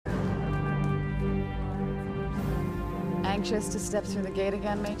anxious to step through the gate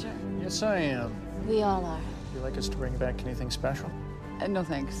again, Major? Yes, I am. We all are. Would you like us to bring back anything special? No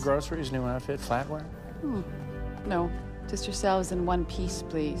thanks. Groceries, new outfit, flatware? No, just yourselves in one piece,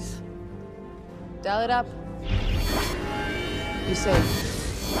 please. Dial it up. You safe.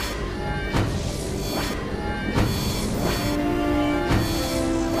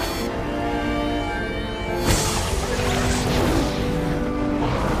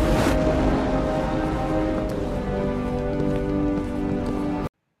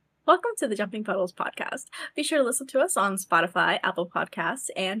 Welcome to the Jumping Puddles podcast. Be sure to listen to us on Spotify, Apple Podcasts,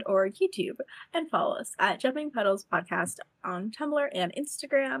 and or YouTube, and follow us at Jumping Puddles Podcast on Tumblr and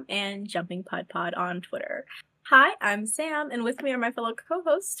Instagram, and Jumping Pud Pod on Twitter. Hi, I'm Sam, and with me are my fellow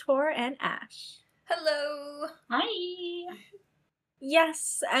co-hosts Tor and Ash. Hello! Hi!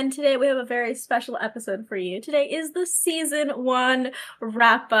 Yes, and today we have a very special episode for you. Today is the Season 1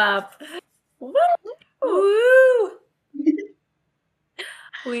 wrap-up. Woo! Woo!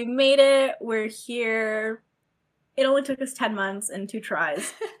 We made it. We're here. It only took us 10 months and 2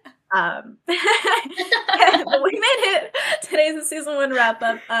 tries. But we made it. Today's the Season 1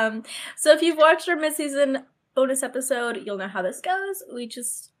 wrap-up. So if you've watched our mid-season bonus episode, you'll know how this goes.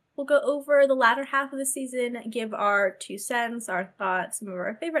 We'll go over the latter half of the season, give our 2 cents, our thoughts, some of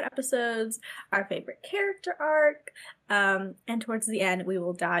our favorite episodes, our favorite character arc, and towards the end, we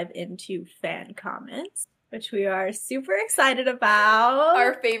will dive into fan comments, which we are super excited about.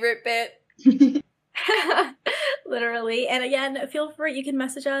 Our favorite bit. Literally. And again, feel free, you can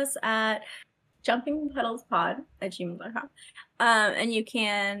message us at jumpingpedalspod@gmail.com. And you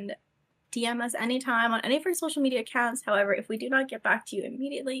can DM us anytime on any of our social media accounts. However, if we do not get back to you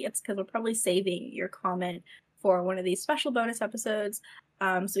immediately, it's because we're probably saving your comment for one of these special bonus episodes,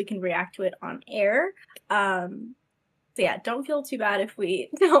 so we can react to it on air. So yeah, don't feel too bad if we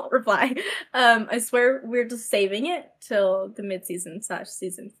don't reply. I swear we're just saving it till the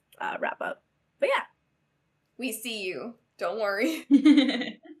mid-season/season wrap-up. But yeah. We see you. Don't worry.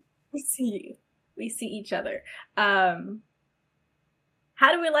 We see you. We see each other. How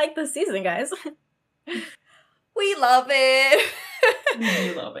do we like this season, guys? We love it. We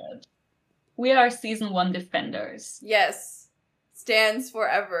do love it. We are Season 1 defenders. Yes. Stands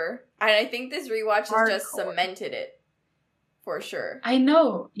forever. And I think this rewatch has just cemented it. For sure. I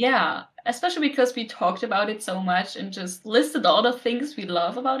know, yeah. Especially because we talked about it so much and just listed all the things we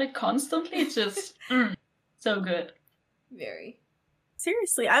love about it constantly. It's just so good. Very.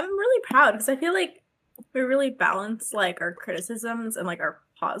 Seriously, I'm really proud because I feel like we really balance like our criticisms and like our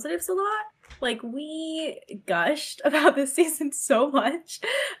positives a lot. Like we gushed about this season so much,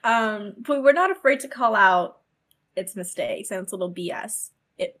 but we're not afraid to call out its mistakes and its little BS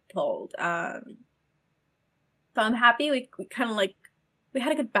it pulled. So I'm happy we kind of like we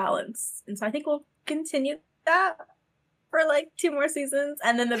had a good balance, and so I think we'll continue that for like 2 more seasons,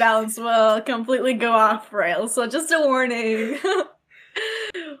 and then the balance will completely go off rails. So just a warning.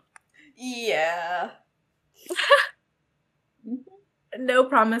 Yeah. No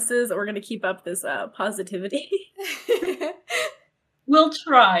promises that we're gonna keep up this positivity. We'll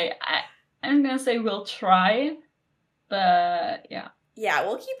try. I'm gonna say we'll try, but yeah. Yeah,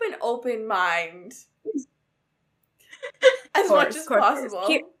 we'll keep an open mind. As much as possible.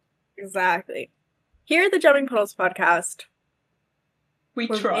 Exactly. Here at the Jumping Puddles podcast,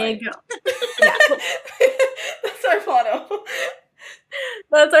 we're try. Yeah. That's our motto.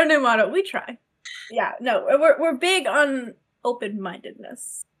 That's our new motto. We try. Yeah, no, we're big on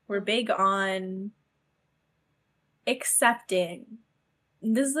open-mindedness. We're big on accepting.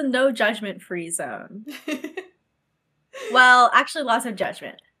 This is a no judgment free zone. Well, actually lots of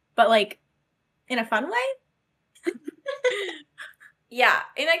judgment, but like in a fun way. Yeah,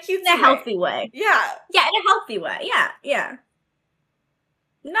 in a cute way. Healthy way. Yeah. Yeah, in a healthy way. Yeah.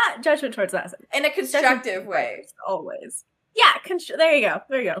 Not judgment towards us. In a constructive way. Always. Yeah, there you go.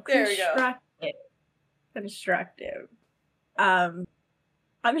 There we go. Constructive. I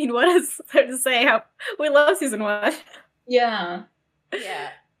mean, what is there to say? How we love Season 1. Yeah.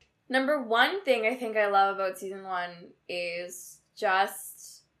 Yeah. Number 1 thing I think I love about Season 1 is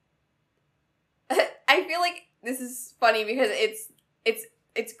just I feel like this is funny because it's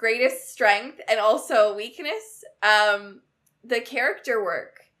greatest strength and also weakness. The character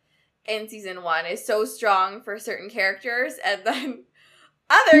work in Season 1 is so strong for certain characters, and then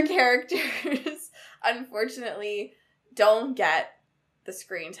other characters unfortunately don't get the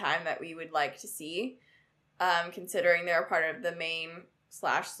screen time that we would like to see, considering they're part of the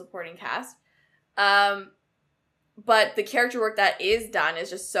main/supporting cast. But the character work that is done is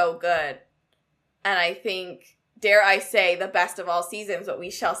just so good. And I think, dare I say, the best of all seasons, what we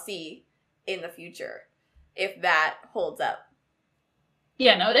shall see in the future. if that holds up.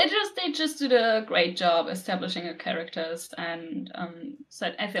 Yeah, no, they just did a great job establishing the characters and I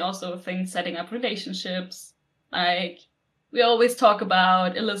think setting up relationships. Like we always talk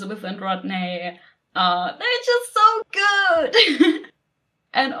about Elizabeth and Rodney. They're just so good.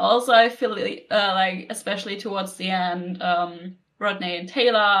 And also I feel like especially towards the end, Rodney and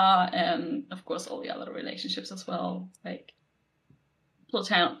Taylor, and of course all the other relationships as well, like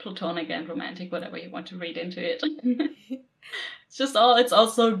platonic and romantic, whatever you want to read into it. It's all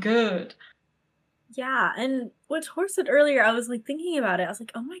so good. Yeah, and what Tor said earlier, I was like thinking about it. I was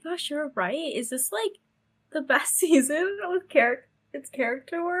like, oh my gosh, you're right. Is this like the best season with its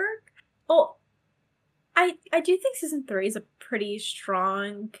character work? Well, I do think season 3 is a pretty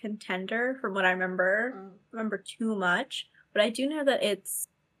strong contender from what I remember. Remember too much, but I do know that it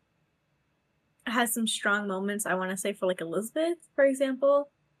has some strong moments. I want to say for like Elizabeth, for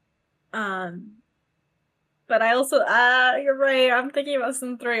example. But I also, you're right. I'm thinking about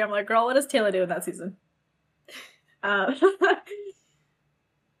season 3. I'm like, girl, what does Taylor do in that season? What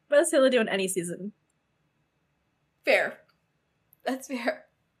does Taylor do in any season? Fair. That's fair.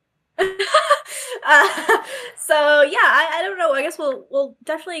 So yeah, I don't know. I guess we'll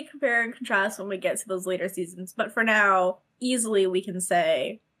definitely compare and contrast when we get to those later seasons. But for now, easily we can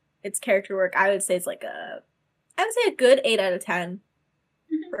say its character work. I would say it's like a good 8 out of 10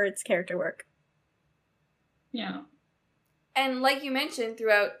 for its character work. Yeah. And like you mentioned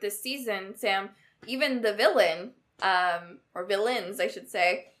throughout this season, Sam, even the villain, or villains, I should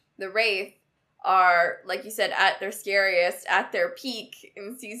say, the Wraith, are, like you said, at their scariest, at their peak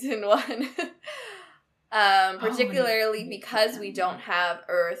in season 1. Particularly because we don't have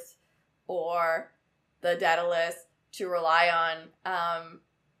Earth or the Daedalus to rely on.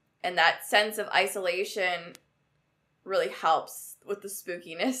 And that sense of isolation really helps with the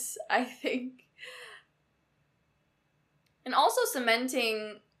spookiness, I think. And also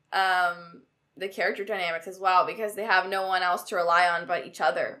cementing the character dynamics as well, because they have no one else to rely on but each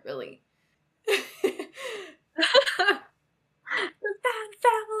other, really. The fan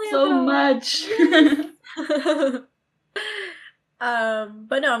family. So much.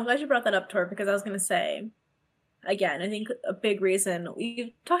 But no, I'm glad you brought that up, Tor, because I was gonna say, again, I think a big reason,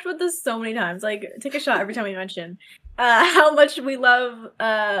 we've talked about this so many times, like take a shot every time we mention how much we love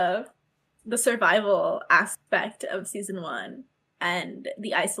the survival aspect of season 1 and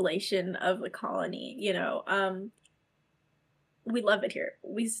the isolation of the colony, you know. We love it here.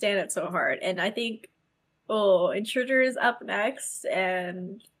 We stand it so hard. And I think, Intruder is up next,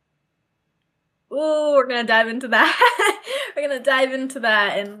 and we're gonna dive into that. We're gonna dive into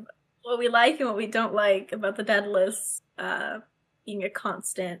that and what we like and what we don't like about the Daedalus being a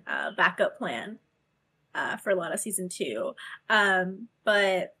constant backup plan for a lot of season 2.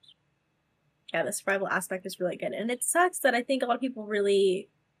 But yeah, the survival aspect is really good. And it sucks that I think a lot of people really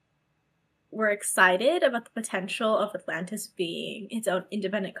were excited about the potential of Atlantis being its own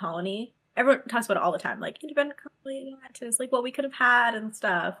independent colony. Everyone talks about it all the time, like, independent colony, Atlantis, like what we could have had and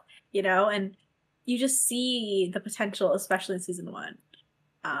stuff, you know? And you just see the potential, especially in season 1,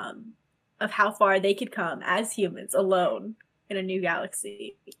 of how far they could come as humans alone in a new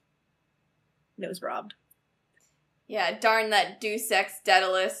galaxy. And it was robbed. Yeah, darn that Deus Ex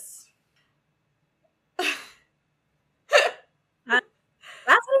Daedalus.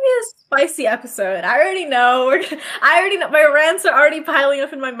 That's gonna be a spicy episode. I already know. My rants are already piling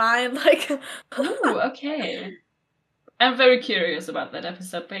up in my mind. Like, Ooh, okay. I'm very curious about that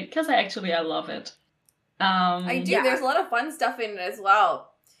episode because I love it. I do. Yeah. There's a lot of fun stuff in it as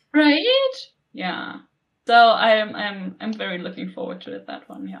well. Right? Yeah. So I'm very looking forward to that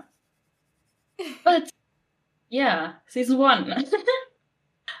one. Yeah. But yeah, season 1.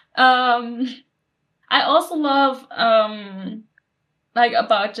 I also love like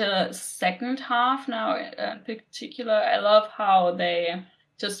about the second half now in particular. I love how they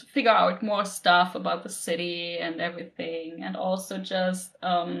just figure out more stuff about the city and everything, and also just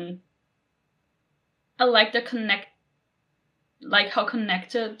I like how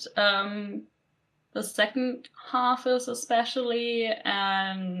connected the second half is, especially,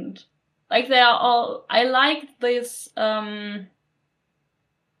 and like they are all. I like this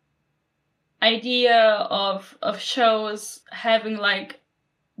idea of shows having like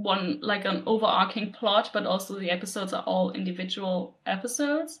an overarching plot, but also the episodes are all individual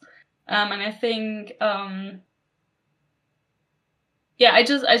episodes, and I think I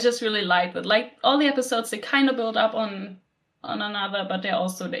just really like that. Like all the episodes, they kind of build up on another, but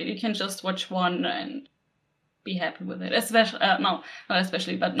you can just watch one and be happy with it. Especially not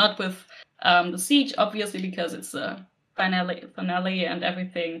especially, but not with the Siege, obviously, because it's a finale and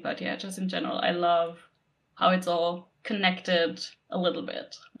everything. But yeah, just in general, I love how it's all connected a little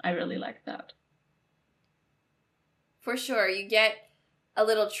bit. I really like that. For sure, you get a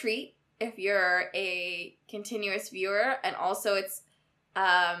little treat if you're a continuous viewer, and also it's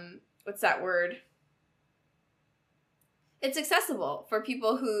what's that word? It's accessible for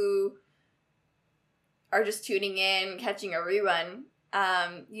people who are just tuning in, catching a rerun.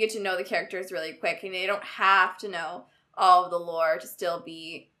 You get to know the characters really quick, and they don't have to know all of the lore to still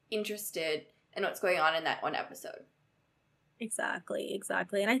be interested in what's going on in that one episode. Exactly.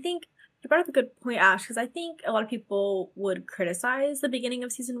 And I think you brought up a good point, Ash, because I think a lot of people would criticize the beginning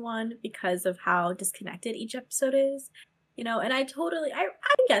of season 1 because of how disconnected each episode is, and I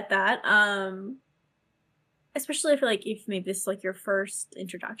get that. Especially if maybe this is like your first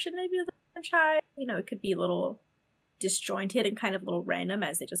introduction maybe to the franchise, it could be a little disjointed and kind of a little random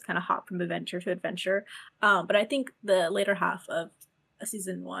as they just kind of hop from adventure to adventure. But I think the later half of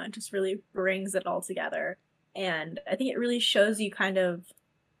season 1 just really brings it all together. And I think it really shows you kind of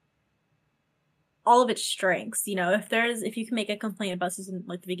all of its strengths. If you can make a complaint about season,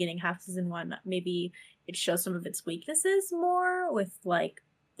 like the beginning half of season 1, maybe it shows some of its weaknesses more with like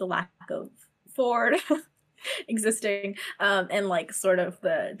the lack of Ford existing, and like sort of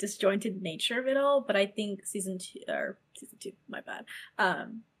the disjointed nature of it all. But I think season 2, my bad,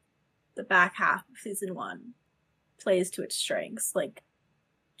 the back half of season 1 plays to its strengths, like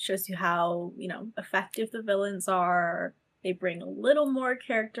shows you how effective the villains are. They bring a little more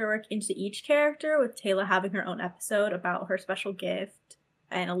character work into each character, with Taylor having her own episode about her special gift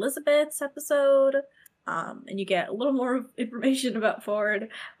and Elizabeth's episode, and you get a little more information about Ford.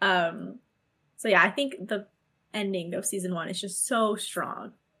 So yeah, I think the ending of season 1 is just so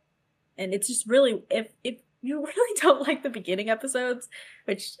strong. And it's just really, if you really don't like the beginning episodes,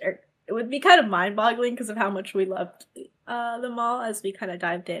 it would be kind of mind-boggling because of how much we loved them all as we kind of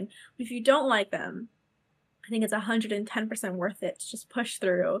dived in. But if you don't like them, I think it's 110% worth it to just push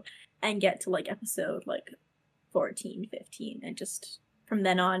through and get to like episode like 14, 15, and just from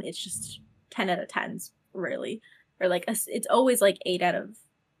then on it's just 10 out of 10s really, or like it's always like 8 out of.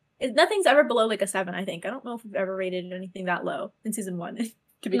 Nothing's ever below like a 7, I think. I don't know if we've ever rated anything that low in season 1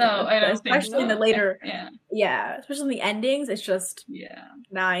 to begin with. I don't think especially so. in the later, yeah, especially in the endings, it's just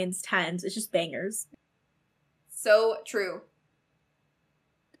 9s, 10s. It's just bangers. So true.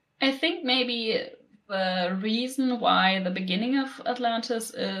 I think maybe the reason why the beginning of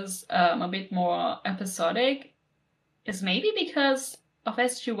Atlantis is a bit more episodic is maybe because of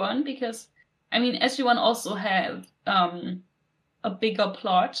SG-1, because I mean SG-1 also had a bigger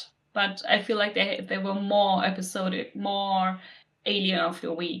plot, but I feel like they were more episodic, more alien of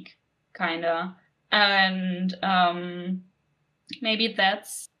the week, kinda. And maybe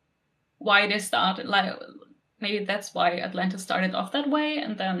that's why they started, like, maybe that's why Atlantis started off that way,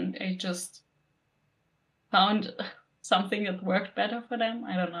 and then they just found something that worked better for them.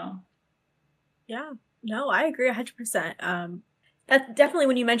 I don't know. Yeah, no, I agree 100%. That's definitely,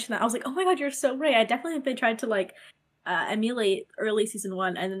 when you mentioned that, I was like, oh my god, you're so right. I definitely have been trying to like emulate early season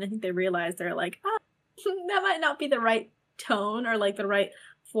 1, and then I think they realized they're like, that might not be the right tone or like the right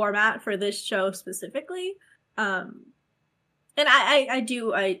format for this show specifically. And I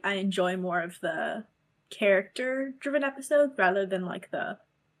enjoy more of the character driven episodes rather than like the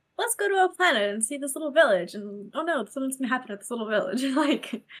let's go to a planet and see this little village and oh no, something's gonna happen at this little village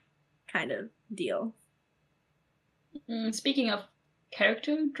like kind of deal. Speaking of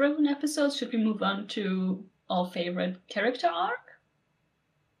character driven episodes, should we move on to our favorite character arc?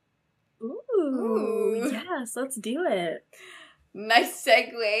 Ooh. Yes, let's do it. Nice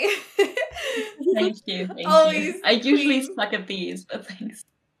segue. Thank you. Always I usually queen. suck at these, but thanks.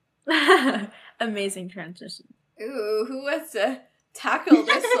 Amazing transition. Ooh, who wants to tackle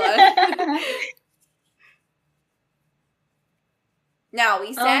this one? Now,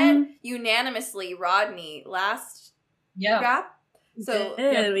 we said unanimously Rodney last wrap. So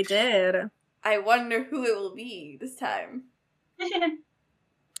we did. I wonder who it will be this time.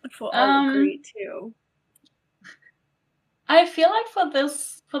 We'll all agree too. I feel like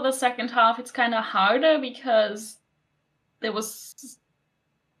for the second half, it's kind of harder because there was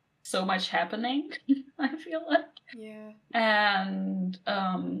so much happening. I feel like. Yeah. And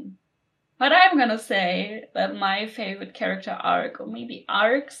but I'm gonna say that my favorite character arc, or maybe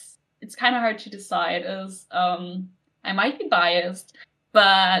arcs, it's kind of hard to decide, is I might be biased,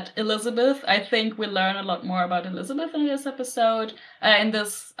 but Elizabeth. I think we learn a lot more about Elizabeth in this episode, in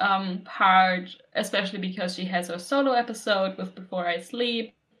this part, especially because she has her solo episode with Before I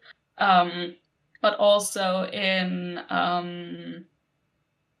Sleep, but also in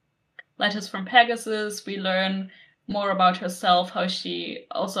Letters from Pegasus, we learn more about herself,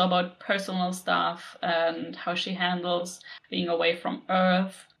 also about personal stuff and how she handles being away from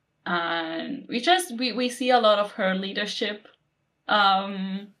Earth. And we see a lot of her leadership.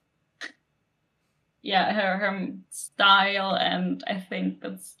 Her style, and I think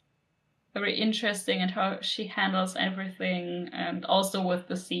that's very interesting, and how she handles everything, and also with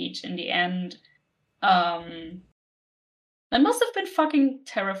the siege in the end. That must have been fucking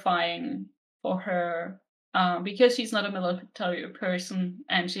terrifying for her, because she's not a military person,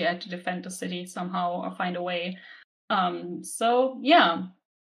 and she had to defend the city somehow or find a way. So yeah, I'm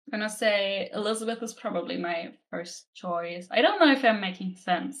gonna say Elizabeth is probably my first choice. I don't know if I'm making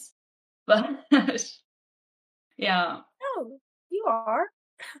sense, but yeah. No, you are.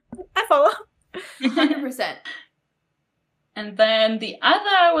 I follow. 100%. And then the other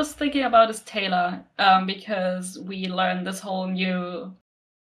I was thinking about is Taylor, because we learned this whole new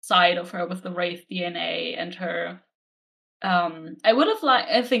side of her with the Wraith DNA and her.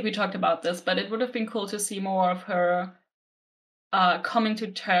 I think we talked about this, but it would have been cool to see more of her coming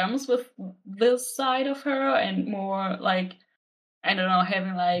to terms with this side of her, and more like, I don't know,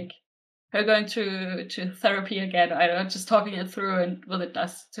 having like her going to therapy again. I don't know, just talking it through and what it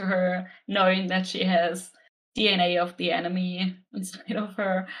does to her, knowing that she has DNA of the enemy inside of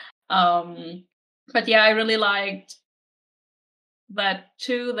her. But yeah, I really liked that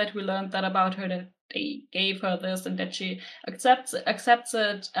too, that we learned that about her, that they gave her this and that she accepts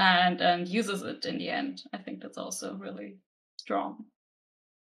it and uses it in the end. I think that's also really strong.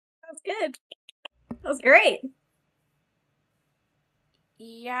 That's good. That was great.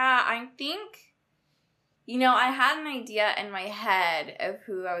 Yeah, I think, I had an idea in my head of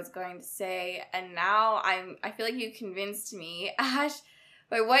who I was going to say, and now I feel like you convinced me, Ash,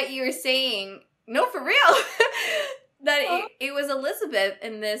 by what you were saying. No, for real. That it was Elizabeth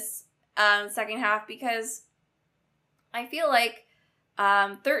in this second half, because I feel like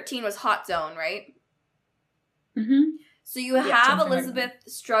 13 was Hot Zone, right? Mm-hmm. So you have Elizabeth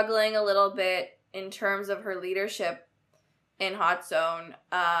struggling a little bit in terms of her leadership in Hot Zone,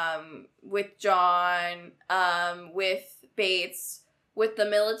 with John, with Bates, with the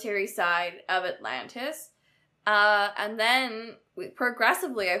military side of Atlantis. And then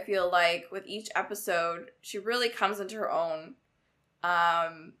progressively, I feel like with each episode, she really comes into her own,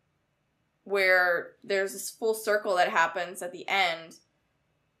 where there's this full circle that happens at the end,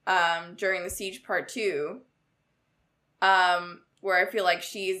 during the Siege Part 2, where I feel like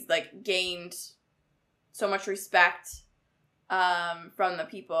she's like gained so much respect from the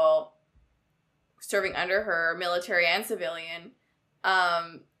people serving under her, military and civilian,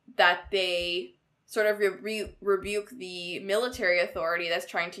 that they sort of rebuke the military authority that's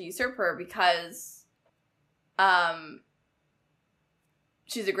trying to usurp her, because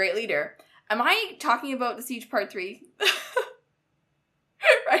she's a great leader. Am I talking about the Siege Part 3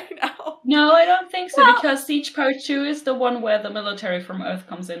 right now? No, I don't think so, because Siege Part 2 is the one where the military from Earth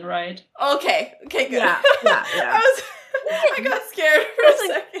comes in, right? Okay, good. Yeah. I got scared for a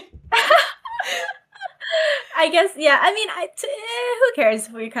second. I guess, yeah. I mean, who cares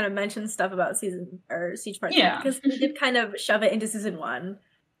if we kind of mention stuff about Siege Part 2, because we did kind of shove it into season 1.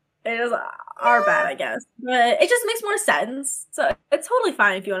 It was our bad, I guess, but it just makes more sense. So it's totally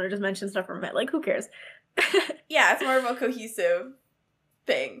fine if you want to just mention stuff from it. Like, who cares? Yeah, it's more of a cohesive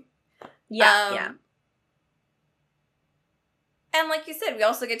thing. Yeah. And like you said, we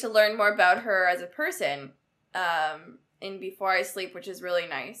also get to learn more about her as a person in Before I Sleep, which is really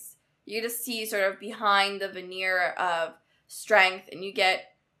nice. You just see sort of behind the veneer of strength, and you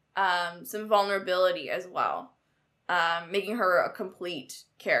get some vulnerability as well, making her a complete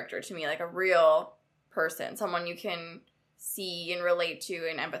character to me, like a real person, someone you can see and relate to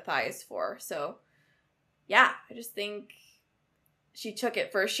and empathize for. So, yeah, I just think she took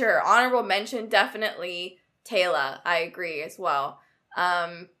it for sure. Honorable mention, definitely Taylor. I agree as well.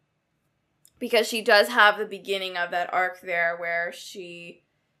 Because she does have the beginning of that arc there where she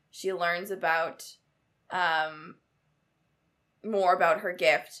learns about more about her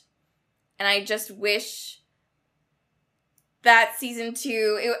gift. And I just wish that season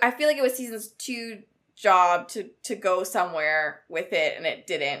 2, I feel like it was season 2 job to go somewhere with it, and it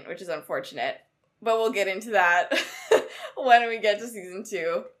didn't, which is unfortunate. But we'll get into that when we get to season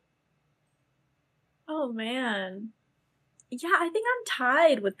 2. Oh, man. Yeah, I think I'm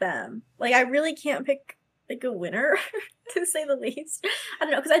tied with them. Like, I really can't pick like a winner, to say the least. I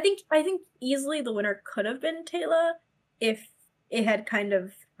don't know, because I think easily the winner could have been Taylor if it had kind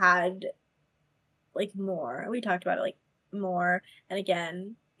of had like more. We talked about it, like, more, and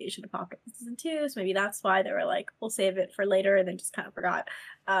again, it should have popped up in season 2, so maybe that's why they were like, we'll save it for later, and then just kind of forgot.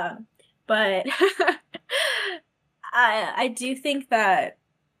 But I do think that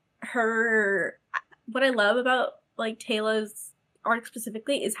what I love about like Taylor's arc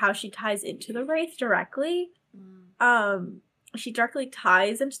specifically is how she ties into the Wraith directly. She directly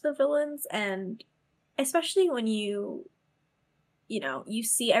ties into the villains, and especially when you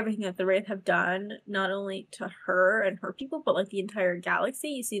see everything that the Wraith have done, not only to her and her people, but like the entire galaxy.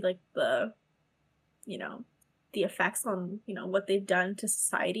 You see like the effects on, what they've done to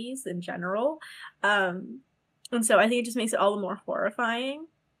societies in general. And so I think it just makes it all the more horrifying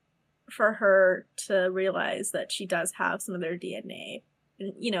for her to realize that she does have some of their DNA.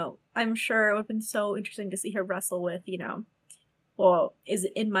 And, I'm sure it would have been so interesting to see her wrestle with, well, is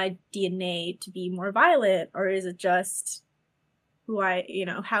it in my DNA to be more violent, or is it just who I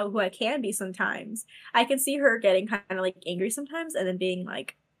can be sometimes? I can see her getting kind of like angry sometimes and then being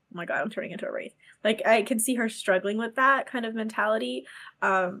like, oh my god, I'm turning into a wraith. Like, I can see her struggling with that kind of mentality.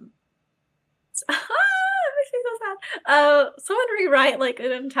 It makes me so sad. Someone rewrite like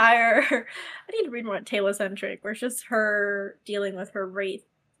an entire I need to read more Taylor-centric, where it's just her dealing with her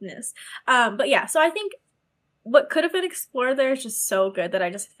wraithness. But yeah, so I think what could have been explored there is just so good that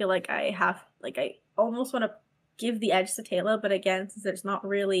I just feel like I almost want to give the edge to Taylor, but again, since there's not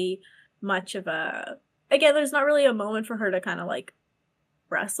really much of there's not really a moment for her to kind of like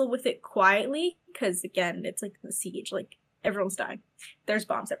wrestle with it quietly, because again, it's like the siege, like everyone's dying, there's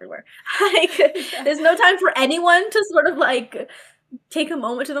bombs everywhere. Like, there's no time for anyone to sort of like take a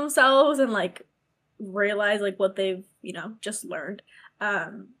moment to themselves and like realize like what they've just learned.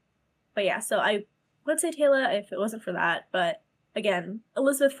 But yeah, so I would say Taylor if it wasn't for that, but again,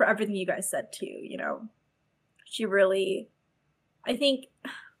 Elizabeth for everything you guys said too. She really, I think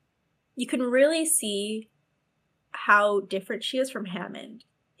you can really see how different she is from Hammond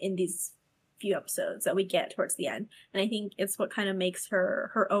in these few episodes that we get towards the end. And I think it's what kind of makes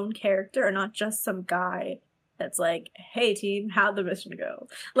her own character, and not just some guy that's like, hey team, how'd the mission go?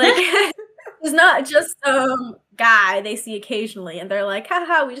 Like, it's not just some guy they see occasionally and they're like,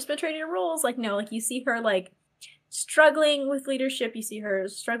 haha, we just betrayed your rules. Like, no, like you see her like struggling with leadership, you see her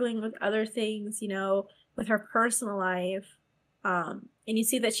struggling with other things, with her personal life. And you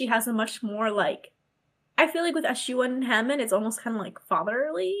see that she has a much more like, I feel like with SG1 and Hammond, it's almost kind of like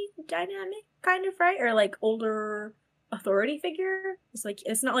fatherly dynamic, kind of, right? Or like older authority figure. It's like,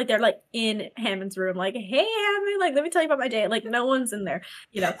 it's not like they're like in Hammond's room, like, hey Hammond, like, let me tell you about my day. Like, no one's in there,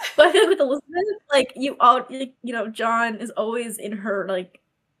 But I feel like with Elizabeth, like, John is always in her like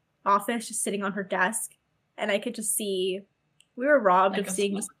office, just sitting on her desk, and I could just see we were robbed of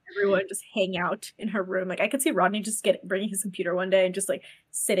seeing just everyone just hang out in her room. Like, I could see Rodney just bringing his computer one day and just like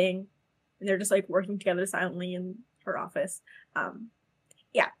sitting, and they're just like working together silently in her office.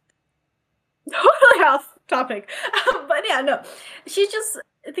 Yeah, totally off topic, but yeah, no,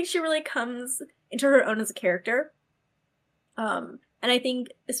 I think she really comes into her own as a character. And I think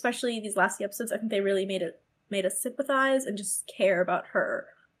especially these last few episodes, I think they really made us sympathize and just care about her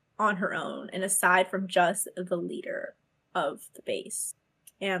on her own, and aside from just the leader of the base.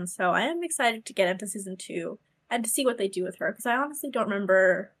 And so I am excited to get into season 2 and to see what they do with her, because I honestly don't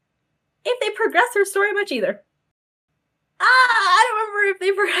remember if they progress her story much either. I don't remember if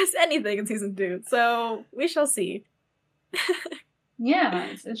they progress anything in season 2, so we shall see. Yeah,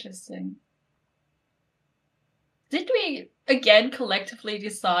 it's interesting. Did we again collectively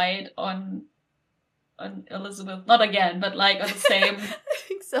decide on Elizabeth? Not again, but like on the same. I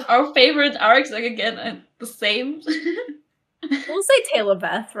think so. Our favorite arcs, like again, the same. We'll say Taylor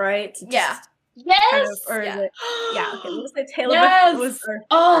Beth, right? Yeah. Yes. Kind of, or Yeah. Yeah. Okay. We'll say Taylor Yes. Beth was our.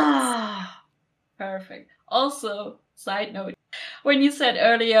 Ah, perfect. Also, side note, when you said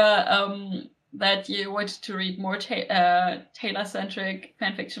earlier that you wanted to read more Taylor-centric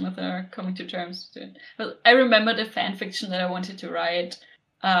fanfiction with her, coming to terms with it, but I remember the fanfiction that I wanted to write,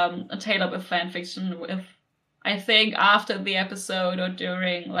 a Taylor with fanfiction with, I think after the episode or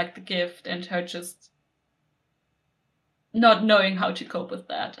during like the gift, and her just not knowing how to cope with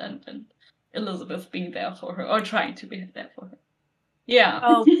that, and Elizabeth being there for her, or trying to be there for her. Yeah.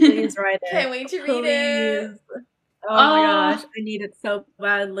 Oh, please write it. Can't wait to read it. Oh my gosh, I need it so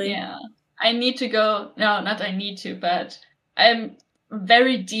badly. Yeah. I need to go. No, not I need to, but I'm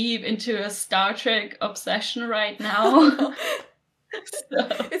very deep into a Star Trek obsession right now. So,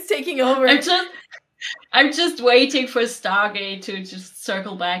 it's taking over. I'm just waiting for Stargate to just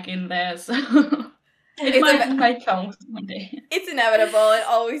circle back in there. So it might come one day. It's inevitable. It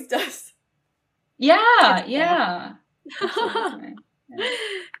always does. Yeah, yeah. Absolutely. Yeah.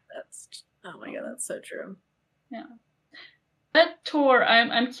 Oh my god, that's so true. Yeah. But Tor,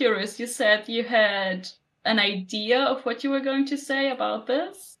 I'm curious. You said you had an idea of what you were going to say about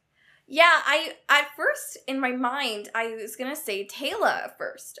this? Yeah, I at first in my mind I was gonna say Taylor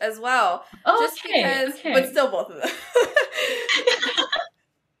first as well, just because, but still both of them.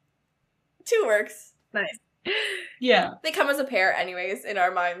 2 works. Nice. Yeah. They come as a pair, anyways, in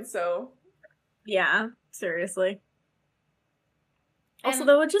our minds. So Yeah, seriously. Also, And-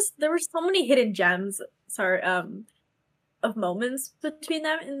 there were so many hidden gems. Sorry, of moments between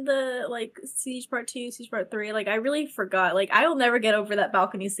them in the like Siege Part 2, Siege Part 3. Like I really forgot. Like I will never get over that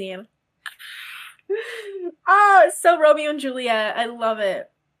balcony scene. Oh, it's so Romeo and Juliet. I love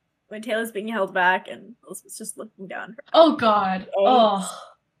it. When Taylor's being held back and Elizabeth's just looking down. Oh God. Oh.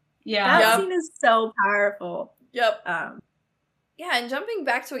 Yeah. That scene is so powerful. Yep. Yeah, and jumping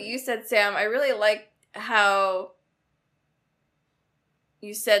back to what you said, Sam, I really like how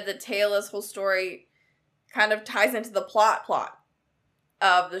you said that Taylor's whole story kind of ties into the plot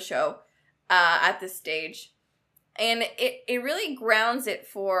of the show at this stage. And it really grounds it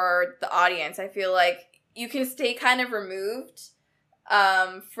for the audience. I feel like you can stay kind of removed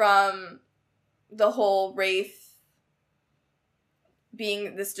from the whole Wraith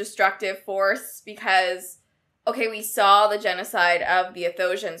being this destructive force because, okay, we saw the genocide of the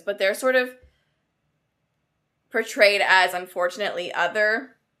Athosians, but they're sort of portrayed as unfortunately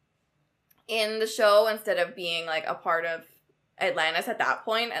other in the show instead of being like a part of Atlantis at that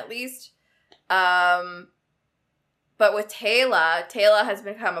point, at least. But with Taylor has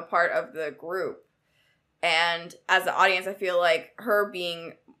become a part of the group. And as the audience, I feel like her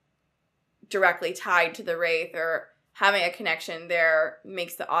being directly tied to the Wraith or having a connection there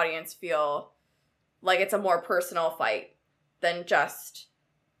makes the audience feel like it's a more personal fight than just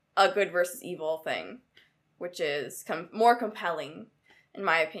a good versus evil thing, which is more compelling, in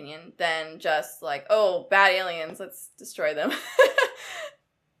my opinion, than just like, oh, bad aliens, let's destroy them.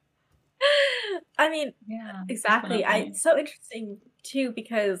 I mean, Yeah. exactly. Definitely. It's so interesting too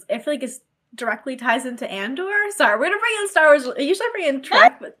because I feel like it's directly ties into Andor. Sorry, we're gonna bring in Star Wars. I usually bring in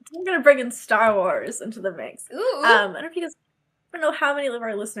Trek, but I'm gonna bring in Star Wars into the mix. Ooh. I don't know if you guys, I don't know how many of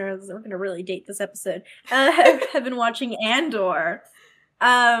our listeners, we're gonna really date this episode, have been watching Andor.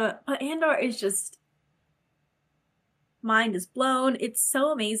 But Andor is just, mind is blown. It's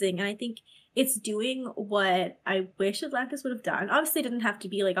so amazing, and I think it's doing what I wish Atlantis would have done. Obviously, it didn't have to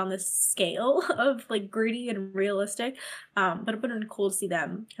be like on this scale of like gritty and realistic, but it would have been cool to see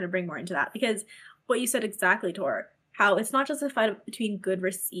them kind of bring more into that because what you said exactly, Tor, how it's not just a fight between good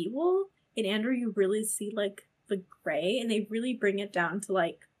versus evil. In Andor, you really see like the gray, and they really bring it down to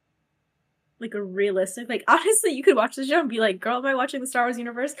like a realistic. Like honestly, you could watch the show and be like, "Girl, am I watching the Star Wars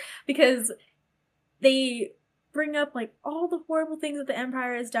universe?" Because they bring up like all the horrible things that the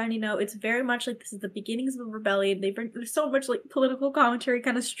Empire has done. You know, it's very much like this is the beginnings of a rebellion. There's so much like political commentary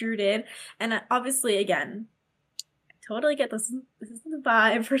kind of strewed in, and obviously, again, I totally get this. This is the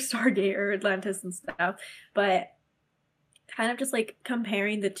vibe for Stargate or Atlantis and stuff, but kind of just like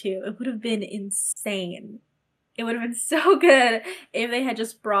comparing the two, it would have been insane. It would have been so good if they had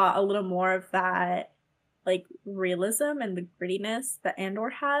just brought a little more of that like realism and the grittiness that Andor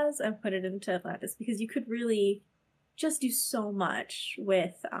has and put it into Atlantis because you could really just do so much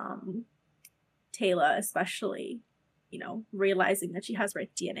with Taylor, especially, you know, realizing that she has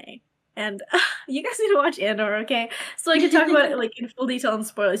Wraith DNA. And you guys need to watch Andor, okay? So I can talk about it like in full detail and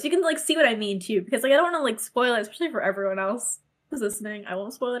spoilers. You can like see what I mean too, because like I don't want to like spoil it, especially for everyone else who's listening. I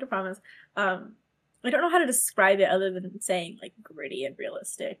won't spoil it, I promise. I don't know how to describe it other than saying like gritty and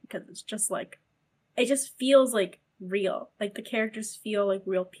realistic because it's just like it just feels like real. Like the characters feel like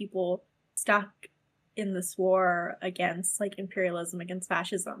real people stuck in this war against like imperialism, against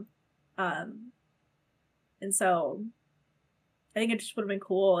fascism. And so I think it just would have been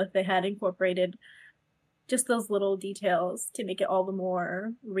cool if they had incorporated just those little details to make it all the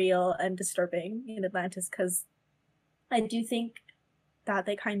more real and disturbing in Atlantis, because I do think that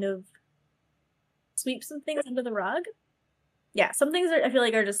they kind of sweep some things under the rug. Yeah, some things I feel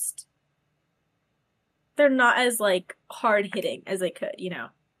like are just, they're not as like hard hitting as they could, you know.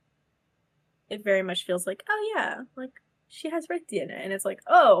 It very much feels like, oh yeah, like she has Wraith DNA, and it's like,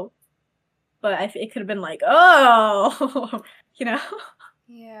 oh, but it could have been like, oh, you know.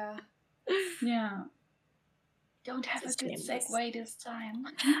 Yeah. Yeah. Don't have It's a good shameless. segue this time.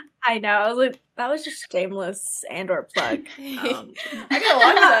 I know. I was like, that was just shameless Andor plug. I gotta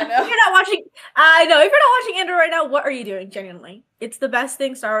watch that now. If you're not watching, I know. If you're not watching Andor right now, what are you doing? Genuinely, it's the best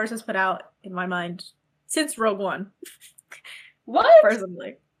thing Star Wars has put out in my mind since Rogue One. What?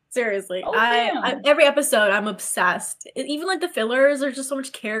 Personally, seriously, Oh, I damn. every episode I'm obsessed. Even like the fillers, there's just so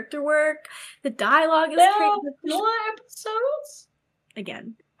much character work. The dialogue is There great. are filler episodes?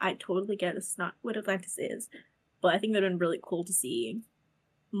 Again, I totally get it's not what Atlantis is, but I think that would have been really cool to see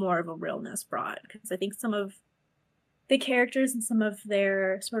more of a realness brought, because I think some of the characters and some of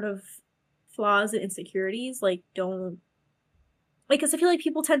their sort of flaws and insecurities like don't like, because I feel like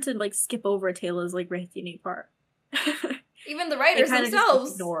people tend to like skip over Taylor's like redeeming part. Even the They writers kind of just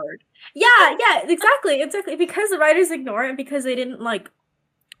themselves. ignored. Yeah, exactly. Because the writers ignore it and because they didn't like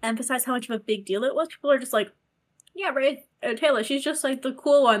emphasize how much of a big deal it was. People are just like, yeah, right, Taylor, she's just like the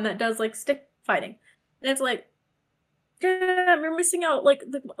cool one that does like stick fighting, and it's like, damn, you're missing out like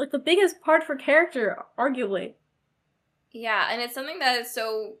the biggest part for character, arguably. Yeah, and it's something that is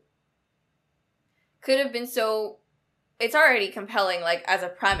so could have been so. It's already compelling, like as a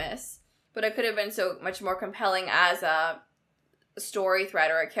premise, but it could have been so much more compelling as a story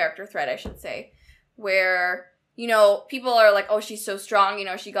thread, or a character thread, I should say, where, you know, people are like, oh, she's so strong, you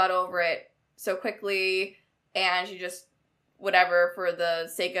know, she got over it so quickly, and she just whatever for the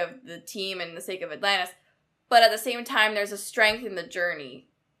sake of the team and the sake of Atlantis. But at the same time, there's a strength in the journey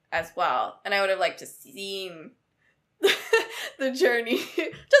as well, and I would have liked to seen the journey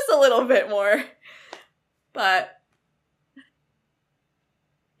just a little bit more, but.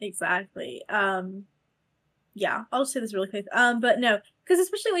 Exactly. Yeah, I'll just say this really quick. But no, because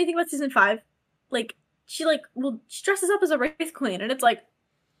especially when you think about season 5, like she dresses up as a Wraith Queen, and it's like,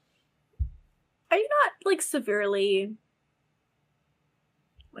 are you not like severely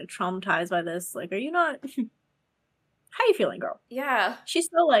like traumatized by this? Like, are you not? How are you feeling, girl? Yeah. She's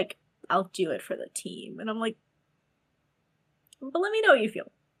still like, I'll do it for the team, and I'm like, but let me know how you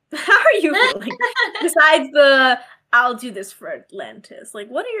feel. How are you feeling? Besides the I'll do this for Atlantis. Like,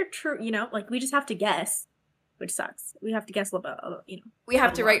 what are your true, you know, like, we just have to guess, which sucks. We have to guess about, you know. We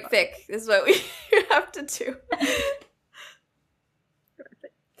have to write fic, is what we have to do.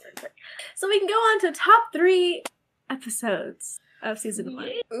 Perfect. So we can go on to top 3 episodes of season 1.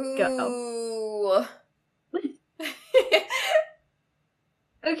 Ooh.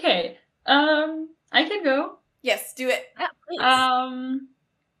 Okay. I can go. Yes, do it. Yeah, please.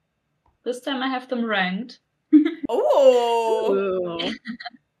 This time I have them ranked. Oh. Ooh.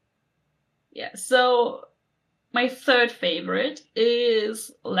 Yeah, so my third favorite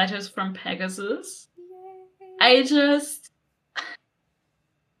is Letters from Pegasus. I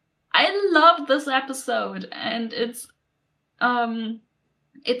love this episode, and it's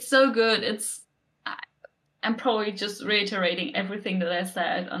so good. I'm probably just reiterating everything that I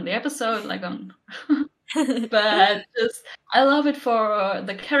said on the episode, like on but just I love it for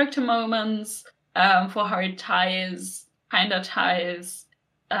the character moments, for how it ties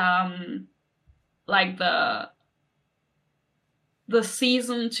like the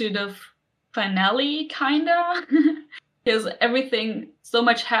season to the finale, kinda. Because everything, so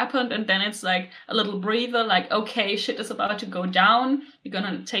much happened, and then it's like a little breather, like, okay, shit is about to go down. You're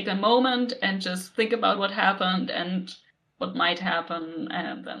gonna take a moment and just think about what happened and what might happen,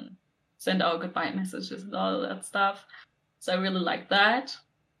 and then send out goodbye messages and all that stuff. So I really like that.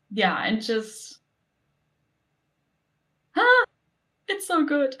 Yeah, and just it's so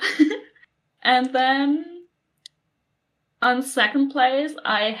good. And then on second place,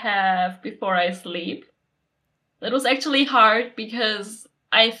 I have Before I Sleep. That was actually hard because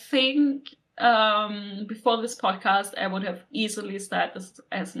I think before this podcast, I would have easily said this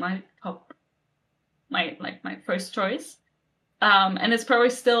as my first choice. And it's probably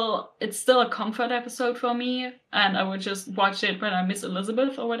still a comfort episode for me, and I would just watch it when I miss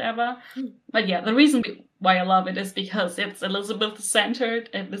Elizabeth or whatever. But yeah, the reason why I love it is because it's Elizabeth centered,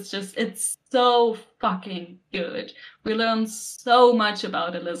 and it's so fucking good. We learn so much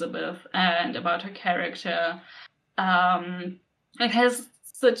about Elizabeth and about her character. It has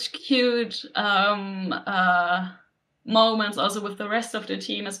such cute moments also with the rest of the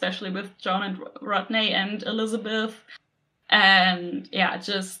team, especially with John and Rodney and Elizabeth. And yeah,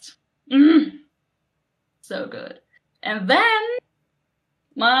 just so good. And then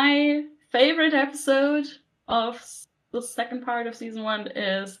my favorite episode of the second part of season 1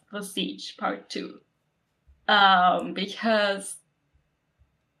 is The Siege Part 2. Because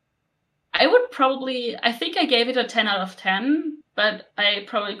I think I gave it a 10 out of 10, but I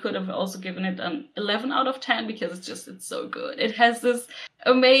probably could have also given it an 11 out of 10 because it's so good. It has this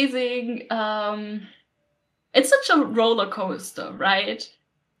amazing, it's such a roller coaster, right?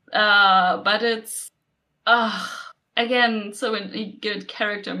 But it's, again, so many good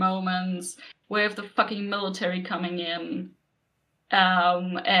character moments. We have the fucking military coming in,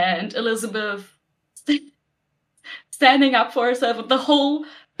 and Elizabeth standing up for herself, with the whole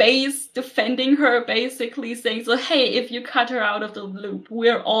base defending her, basically saying, so hey, if you cut her out of the loop,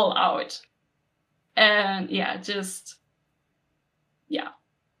 we're all out. And yeah,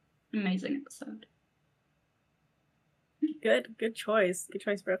 amazing episode. Good choice. Good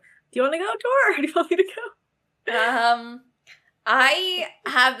choice, bro. Do you want to go, Tor, or do you want me to go? I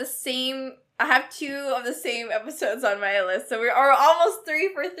have two of the same episodes on my list, so we are almost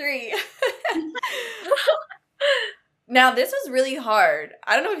 3 for 3. Now, this was really hard.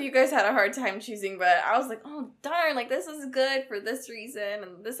 I don't know if you guys had a hard time choosing, but I was like, oh, darn, like, this is good for this reason,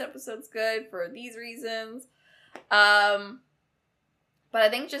 and this episode's good for these reasons. But I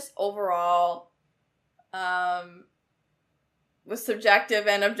think just overall, with subjective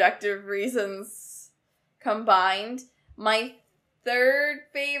and objective reasons combined, my third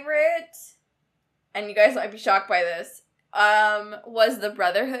favorite, and you guys might be shocked by this, was the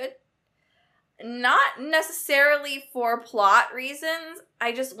Brotherhood. Not necessarily for plot reasons.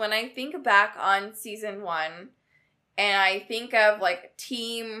 When I think back on season 1 and I think of like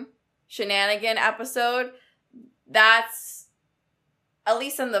team shenanigan episode, that's, at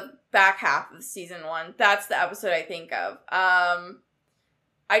least in the back half of season 1, that's the episode I think of.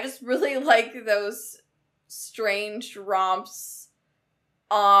 I just really like those strange romps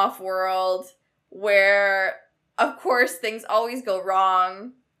off-world where, of course, things always go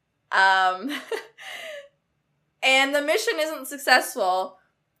wrong. And the mission isn't successful,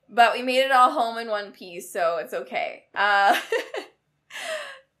 but we made it all home in one piece, so it's okay.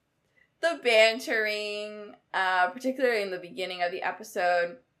 The bantering, particularly in the beginning of the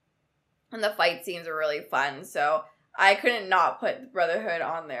episode, and the fight scenes are really fun, so I couldn't not put Brotherhood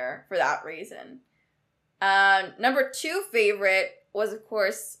on there for that reason. Number 2 favorite was, of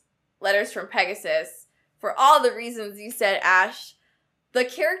course, Letters from Pegasus. For all the reasons you said, Ash. The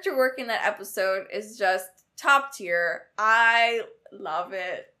character work in that episode is just top tier. I love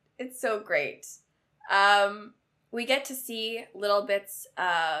it. It's so great. We get to see little bits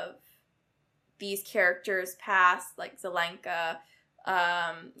of these characters past, like Zelenka,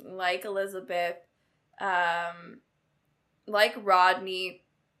 like Elizabeth, like Rodney,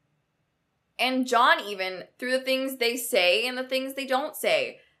 and John even, through the things they say and the things they don't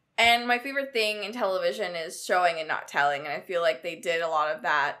say. And my favorite thing in television is showing and not telling, and I feel like they did a lot of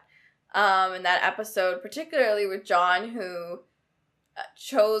that in that episode, particularly with John, who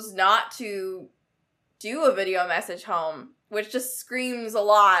chose not to do a video message home, which just screams a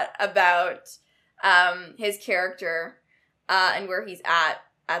lot about his character and where he's at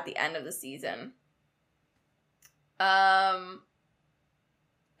the end of the season. And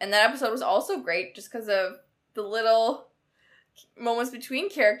that episode was also great just because of the little moments between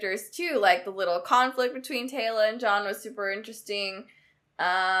characters too, like the little conflict between Taylor and John was super interesting.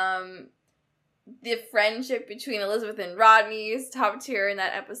 The friendship between Elizabeth and Rodney is top tier in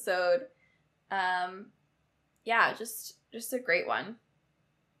that episode. Yeah, just a great one.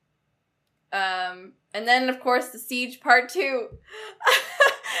 And then of course the Siege Part 2.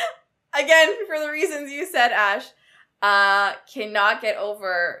 Again, for the reasons you said, Ash. Cannot get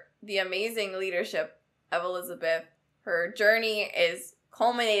over the amazing leadership of Elizabeth. Her journey is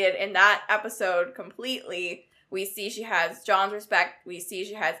culminated in that episode completely. We see she has John's respect. We see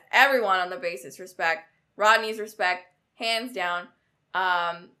she has everyone on the base's respect. Rodney's respect, hands down.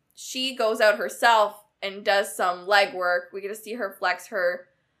 She goes out herself and does some legwork. We get to see her flex her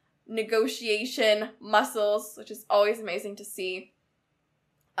negotiation muscles, which is always amazing to see.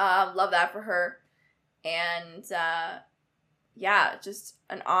 Love that for her. And yeah, just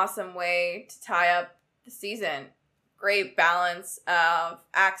an awesome way to tie up the season. Great balance of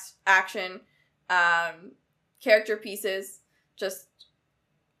action, character pieces, just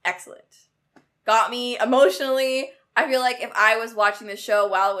excellent. Got me emotionally. I feel like if I was watching the show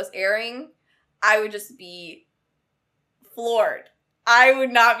while it was airing, I would just be floored. I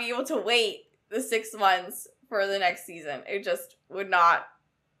would not be able to wait the 6 months for the next season. It just would not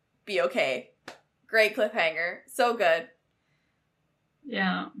be okay. Great cliffhanger. So good.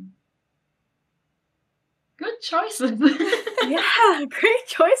 Yeah. Good choices. Yeah, great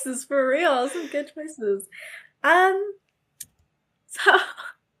choices for real. Some good choices. So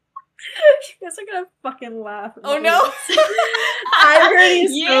you guys are gonna fucking laugh. Oh no! I'm already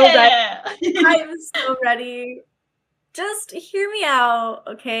so ready. Yeah. I'm so ready. Just hear me out,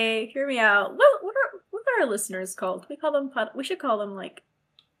 okay? Hear me out. What are our listeners called? We call them we should call them like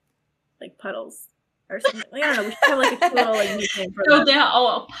puddles or something. I don't know. We should have like a cute little like nickname for So them. they're all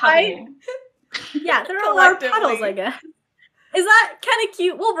a puddle. Yeah, they're all our Collectively. puddles, I guess. Is that kind of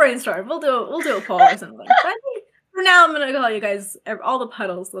cute? We'll brainstorm. We'll do a poll or something. But I think for now, I'm gonna call you guys all the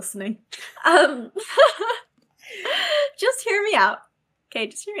puddles listening. Just hear me out, okay?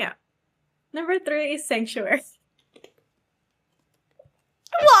 Just hear me out. Number 3 is Sanctuary.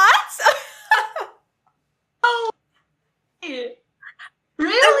 What?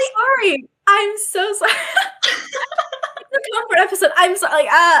 Really? I'm sorry. I'm so sorry. comfort episode. I'm sorry.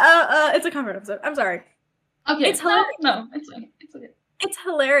 It's a comfort episode. I'm sorry. Okay, It's hilarious. No, it's okay. It's okay. It's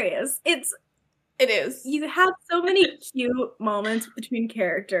hilarious. It is. You have so many cute moments between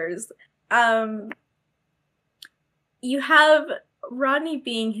characters. You have Rodney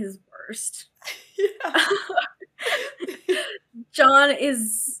being his worst. Yeah. John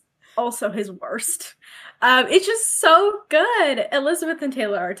is also his worst. It's just so good. Elizabeth and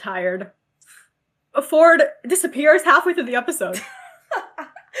Taylor are tired. Ford disappears halfway through the episode.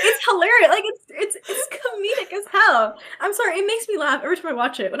 It's hilarious. Like it's comedic as hell. I'm sorry, it makes me laugh every time I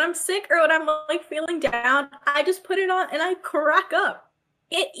watch it. When I'm sick or when I'm like feeling down, I just put it on and I crack up.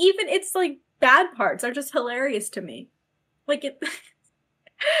 It's like bad parts are just hilarious to me. Like it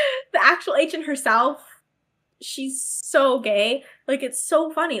the actual agent herself, she's so gay. Like it's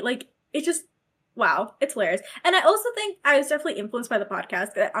so funny. Like it just wow, it's hilarious. And I also think I was definitely influenced by the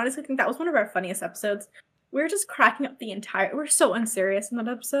podcast. I honestly think that was one of our funniest episodes. We were just cracking up we're so unserious in that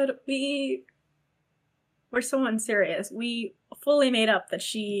episode. We're so unserious. We fully made up that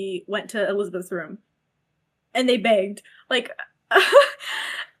she went to Elizabeth's room. And they begged. Like, that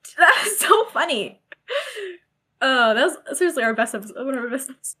was so funny. Oh, that was seriously our best episode. One of our best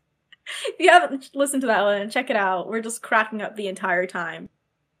episodes. If you haven't listened to that one, check it out. We're just cracking up the entire time.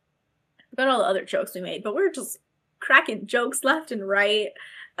 About all the other jokes we made, but we're just cracking jokes left and right.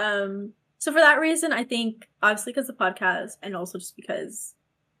 So for that reason, I think, obviously because of the podcast, and also just because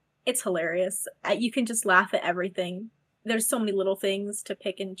it's hilarious. You can just laugh at everything. There's so many little things to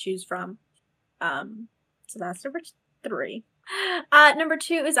pick and choose from. So that's number 3. Number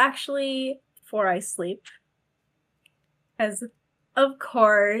 2 is actually Before I Sleep. Because, of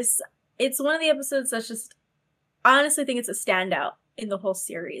course, it's one of the episodes that's just, I honestly think it's a standout in the whole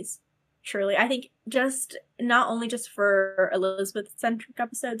series. Truly, I think just not only just for Elizabeth-centric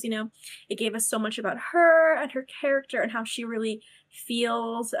episodes, it gave us so much about her and her character and how she really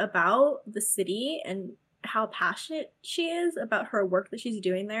feels about the city and how passionate she is about her work that she's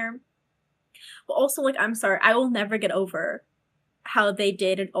doing there. But also, like, I'm sorry, I will never get over how they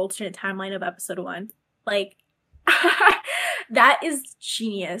did an alternate timeline of episode 1. Like, that is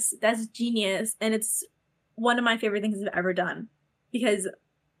genius. That's genius. And it's one of my favorite things I've ever done. Because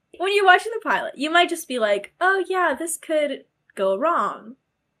when you're watching the pilot, you might just be like, oh yeah, this could go wrong.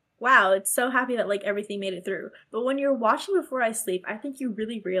 Wow, it's so happy that like everything made it through. But when you're watching Before I Sleep, I think you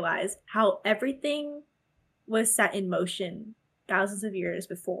really realize how everything was set in motion thousands of years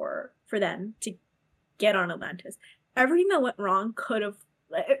before for them to get on Atlantis. Everything that went wrong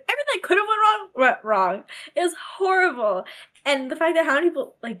went wrong. It was horrible. And the fact that how many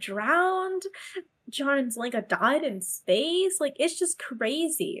people like drowned, John and Zelenka died in space, like it's just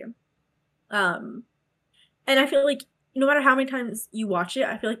crazy. And I feel like no matter how many times you watch it,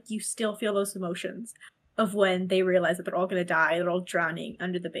 I feel like you still feel those emotions of when they realize that they're all gonna die, they're all drowning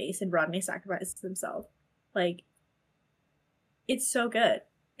under the base, and Rodney sacrifices himself. Like, it's so good.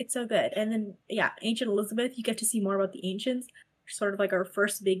 It's so good. And then, yeah, Ancient Elizabeth, you get to see more about the Ancients. Sort of like our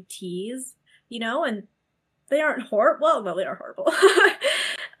first big tease, and they aren't horrible. Well, no, they are horrible.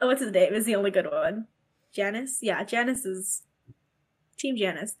 What's his name? Is the only good one. Janice? Yeah, Janice is Team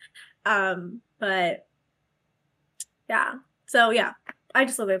Janice. But yeah. So yeah, I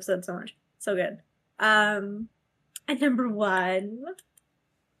just love the episode so much. So good. And number 1,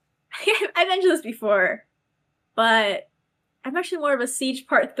 I mentioned this before, but I'm actually more of a Siege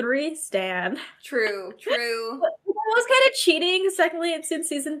Part 3 stan. True. It was kind of cheating. Secondly, it's in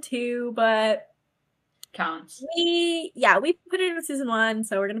season 2, but Counts. we put it in season 1,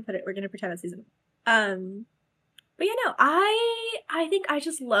 so we're gonna pretend it's season 1. But I think I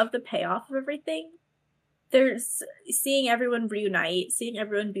just love the payoff of everything. There's seeing everyone reunite, seeing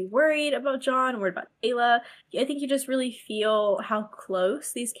everyone be worried about John, worried about Ayla. I think you just really feel how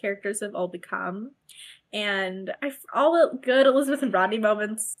close these characters have all become. And all the good Elizabeth and Rodney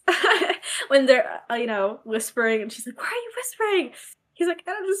moments when they're, whispering, and she's like, "Why are you whispering?" He's like,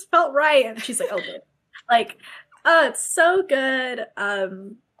 "I just felt right," and she's like, "Oh, good." Like, oh, it's so good.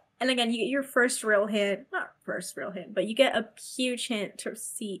 And again, you get your first real hint, not first real hint, but you get a huge hint to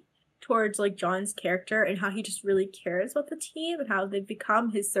see towards like John's character and how he just really cares about the team and how they've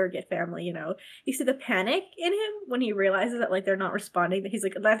become his surrogate family. You see the panic in him when he realizes that like they're not responding. That he's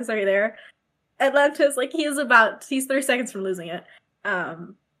like, "Atlantis, are you there?" Atlantis, like he's 3 seconds from losing it. I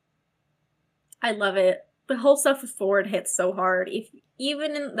love it. The whole stuff with Ford hits so hard.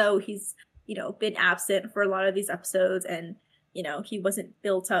 Even though he's, been absent for a lot of these episodes and, he wasn't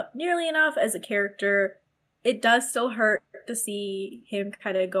built up nearly enough as a character, it does still hurt to see him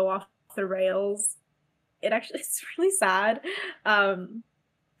kind of go off the rails. It's really sad. And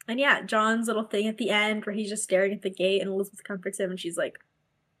And yeah, John's little thing at the end where he's just staring at the gate and Elizabeth comforts him and she's like,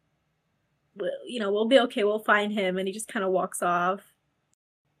 well, we'll be okay, we'll find him, and he just kind of walks off.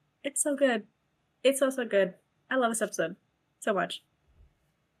 It's so good. It's so good. I love this episode so much.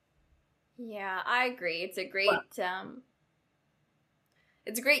 Yeah, I agree. It's a great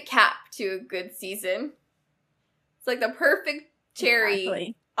cap to a good season. It's like the perfect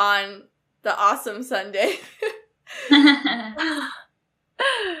cherry on the awesome Sunday.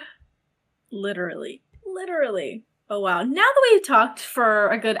 Literally. Oh wow. Now that we've talked for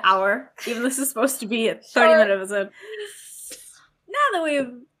a good hour, even this is supposed to be a 30-minute episode, now that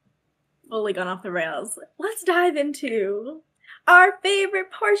we've fully gone off the rails, let's dive into our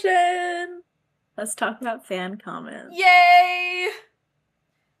favorite portion. Let's talk about fan comments. Yay!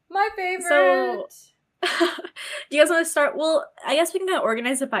 My favorite! So, do you guys want to start? Well, I guess we can kind of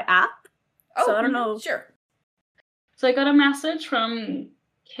organize it by app. Oh, so I don't know. Sure. So I got a message from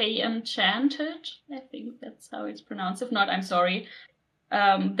K Enchanted. I think that's how it's pronounced. If not, I'm sorry.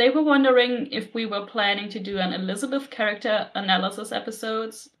 They were wondering if we were planning to do an Elizabeth character analysis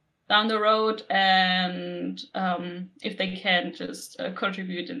episodes down the road, and if they can just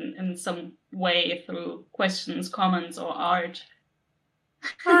contribute in some way through questions, comments, or art.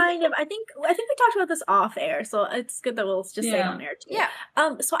 Kind of. I think we talked about this off air, so it's good that we'll just say it on air too. Yeah.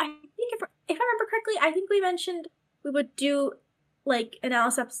 So I think if I remember correctly, I think we mentioned we would do like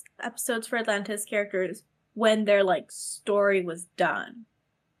analysis episodes for Atlantis characters when their like story was done.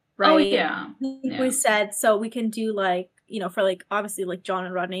 Right? Oh yeah. We said so we can do like, for like obviously like John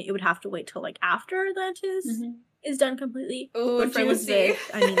and Rodney, it would have to wait till like after Atlantis is done completely. Ooh, but for Elizabeth,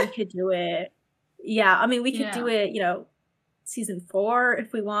 I mean, we could do it. Yeah, I mean, we could do it, season 4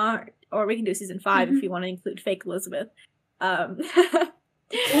 if we want, or we can do season 5 if we want to include fake Elizabeth.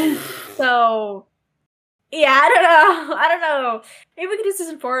 So yeah, I don't know. Maybe we could do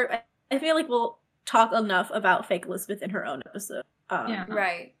season 4. I feel like we'll talk enough about fake Elizabeth in her own episode.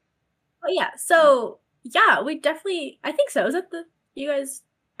 Right. But yeah, so yeah, we definitely. I think so. Is that you guys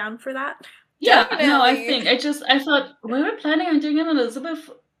down for that? Yeah, Definitely. no, I thought we were planning on doing an Elizabeth,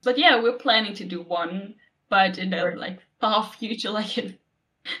 but yeah, we're planning to do one, but in the like far future, like in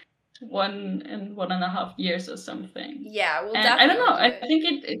 1.5 years or something. Yeah, we'll and definitely. I don't know. Do I think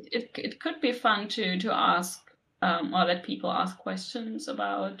it could be fun to ask or let people ask questions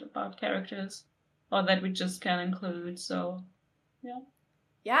about characters, or that we just can include. So yeah.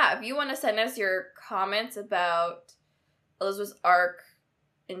 Yeah, if you want to send us your comments about Elizabeth's arc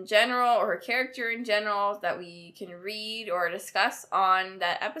in general or her character in general that we can read or discuss on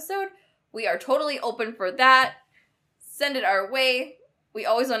that episode, we are totally open for that. Send it our way. We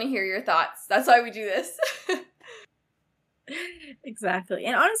always want to hear your thoughts. That's why we do this. Exactly.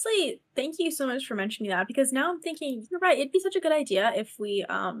 And honestly, thank you so much for mentioning that, because now I'm thinking, you're right, it'd be such a good idea if we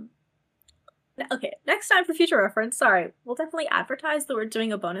okay, next time for future reference, sorry, we'll definitely advertise that we're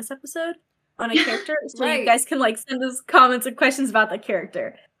doing a bonus episode on a character, so you guys can like send us comments and questions about that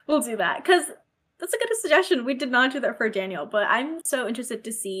character. We'll do that, because that's a good suggestion. We did not do that for Daniel, but I'm so interested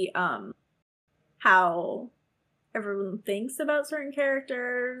to see how everyone thinks about certain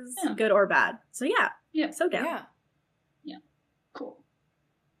characters, good or bad. So yeah, so down. Yeah, cool.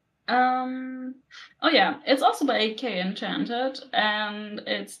 Oh yeah, it's also by K Enchanted, and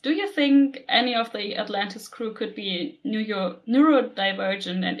it's, do you think any of the Atlantis crew could be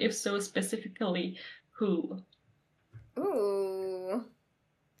neurodivergent, and if so, specifically who? Ooh.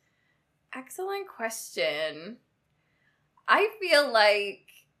 Excellent question. I feel like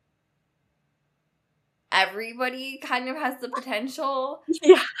everybody kind of has the potential.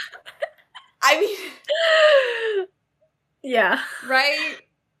 Yeah. I mean... yeah. Right?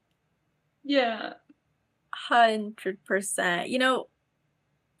 Yeah. 100%.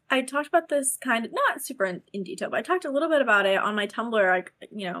 I talked about this kind of, not super in detail, but I talked a little bit about it on my Tumblr.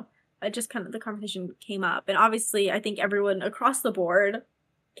 I just kind of, the conversation came up. And obviously, I think everyone across the board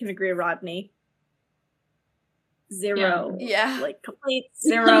can agree with Rodney. 0. Yeah. Like, complete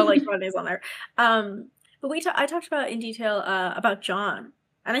 0, like, Rodney's on there. But I talked about in detail about John.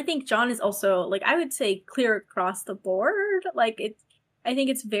 And I think John is also, like, I would say clear across the board. Like, I think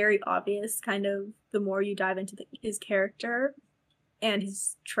it's very obvious, kind of, the more you dive into his character and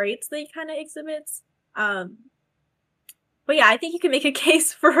his traits that he kind of exhibits. But yeah, I think you can make a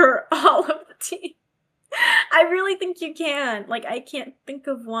case for all of the team. I really think you can. Like, I can't think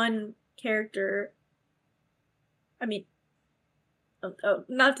of one character. I mean,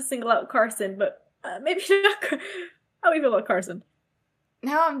 not to single out Carson, but maybe not. How do we feel about Carson?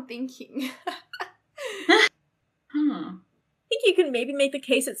 Now I'm thinking. think you can maybe make the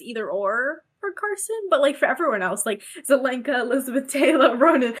case it's either or for Carson, but like for everyone else, like Zelenka, Elizabeth Taylor,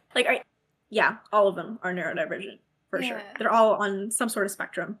 Ronan, like all of them are neurodivergent for sure. They're all on some sort of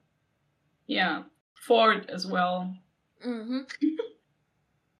spectrum. Yeah, Ford as well. Mm-hmm.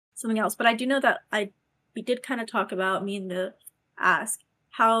 Something else, but I do know that we did kind of talk about, me and the Ask,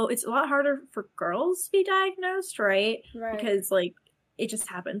 how it's a lot harder for girls to be diagnosed, right? Because like it just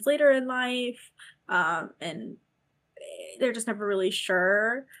happens later in life, and they're just never really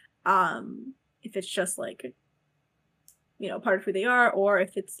sure if it's just like, you know, part of who they are, or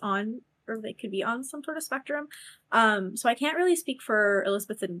if it's on, or they could be on some sort of spectrum. So I can't really speak for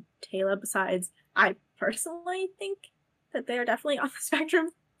Elizabeth and Taylor, besides I personally think that they are definitely on the spectrum.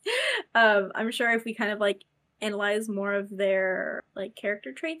 I'm sure if we kind of like analyze more of their like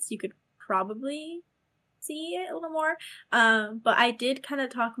character traits, you could probably see it a little more. But I did kind of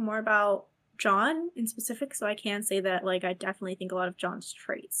talk more about John in specific, so I can say that like I definitely think a lot of John's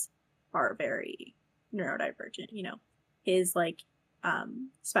traits are very neurodivergent. You know, his like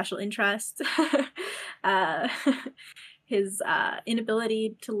special interest, his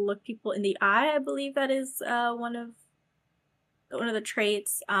inability to look people in the eye. I believe that is one of the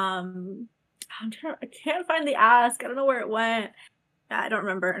traits. I can't find the Ask. I don't know where it went. I don't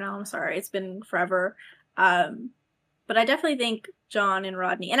remember. No, I'm sorry. It's been forever. But I definitely think John and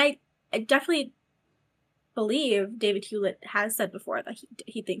Rodney, and I definitely believe David Hewlett has said before that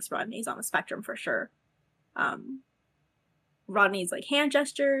he thinks Rodney's on the spectrum for sure. Rodney's like hand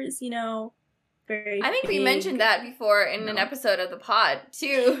gestures, you know, very. I think big, we mentioned that before in an episode of the pod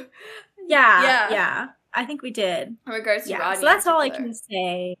too. Yeah. I think we did. In regards to Rodney. So that's all I can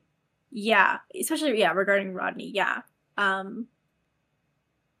say. Yeah, especially regarding Rodney. Yeah. So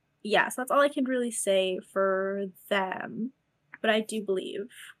that's all I can really say for them. But I do believe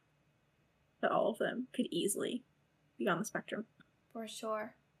that all of them could easily be on the spectrum. For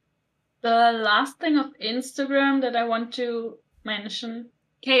sure. The last thing of Instagram that I want to mention,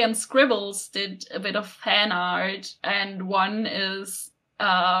 Kay and Scribbles did a bit of fan art, and one is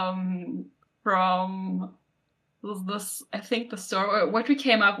from this, I think the story, what we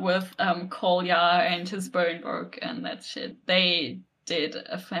came up with, Kolya and his burn book and that shit. They did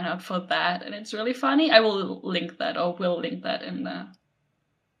a fan art for that, and it's really funny. I will link that, or will link that in the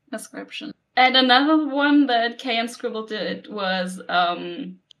description. And another one that Kay and Scribble did was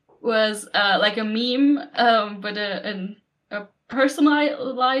like a meme, but a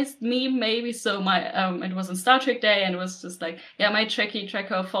personalized meme maybe. So my it was on Star Trek Day, and it was just like, my Trekkie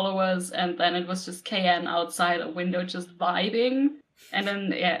Trekker followers, and then it was just KN outside a window just vibing, and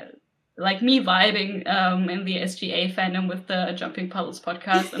then like me vibing in the SGA fandom with the Jumping Puddles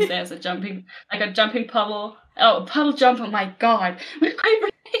podcast, and there's a jumping puddle, puddle jump, oh my god, with my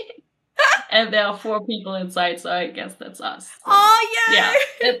brain. And there are 4 people inside, so I guess that's us. So, oh yeah!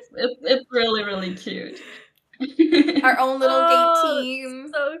 Yeah, it's really, really cute. Our own little gay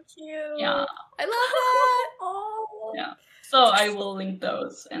team. So cute. Yeah. I love that. Oh. Yeah. So I will link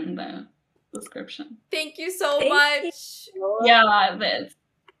those in the description. Thank you so much. Yeah, that's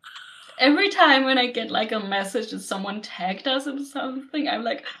every time when I get like a message that someone tagged us in something, I'm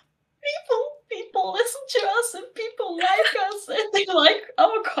like, people listen to us and people like us and they like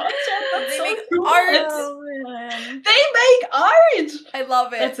our content. That's They so make cool. art. They make art. I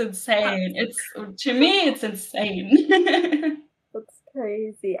love it. That's insane. To me, it's insane. That's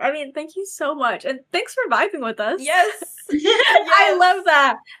crazy. I mean, thank you so much, and thanks for vibing with us. Yes. I love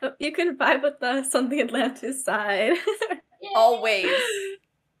that. You can vibe with us on the Atlantis side. Always.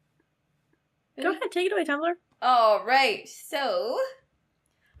 Go ahead, take it away, Tumblr. All right, so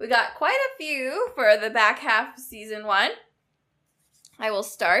we got quite a few for the back half of season 1. I will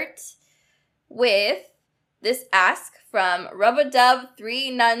start with this ask from Rub-a-Dub 3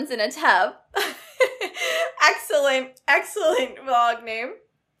 Nuns in a Tub. excellent vlog name.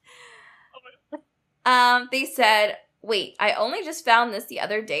 They said, wait, I only just found this the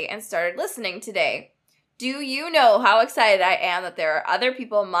other day and started listening today. Do you know how excited I am that there are other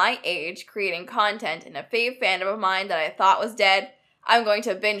people my age creating content in a fave fandom of mine that I thought was dead? I'm going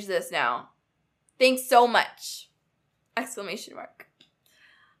to binge this now. Thanks so much! Exclamation mark.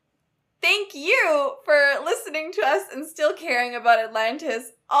 Thank you for listening to us and still caring about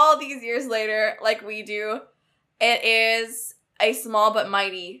Atlantis all these years later like we do. It is a small but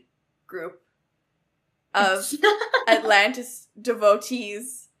mighty group of Atlantis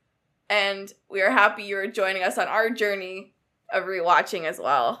devotees, and we are happy you're joining us on our journey of rewatching as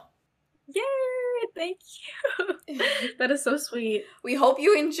well. Yay! Thank you. That is so sweet. We hope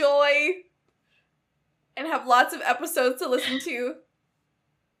you enjoy and have lots of episodes to listen to.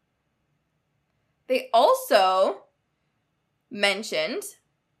 They also mentioned.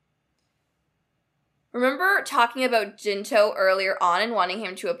 Remember talking about Jinto earlier on and wanting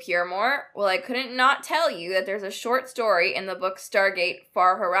him to appear more? Well, I couldn't not tell you that there's a short story in the book Stargate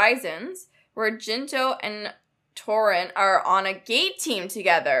Far Horizons where Jinto and Torin are on a gate team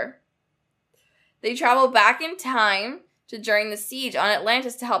together. They travel back in time to during the siege on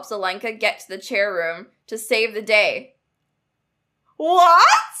Atlantis to help Zelenka get to the chair room to save the day. What?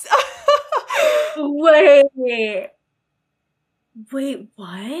 Wait,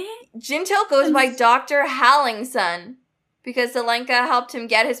 what? Jinto goes by Dr. Hallingson because Zelenka helped him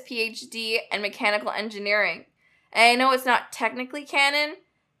get his PhD in mechanical engineering. And I know it's not technically canon,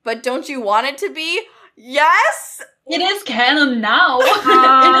 but don't you want it to be? Yes! It is canon now.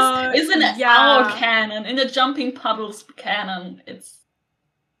 It is in our canon. In the Jumping Puddles canon, it's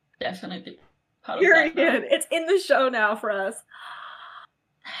definitely part of that. Period. It's in the show now for us.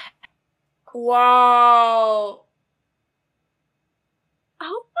 Wow.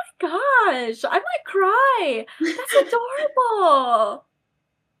 Oh my gosh. I might cry. That's adorable.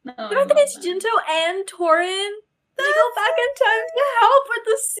 No, The fact that it's Jinto and Torin. They go back in time to help with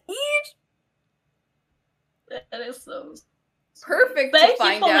the siege. That is so Perfect Thank to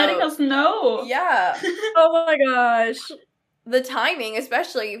find you for out. letting us know. Yeah. Oh my gosh. The timing,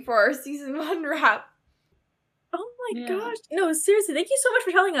 especially for our season 1 wrap. Oh my gosh. No, seriously, thank you so much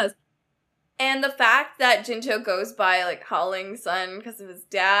for telling us. And the fact that Jinto goes by, like, Howling's son because of his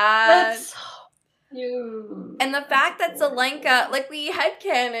dad. That's so cute. And the fact that Zelenka, like, we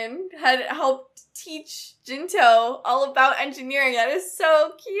headcanon, had helped teach Jinto all about engineering. That is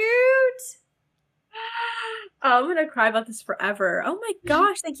so cute. Oh, I'm gonna cry about this forever. Oh my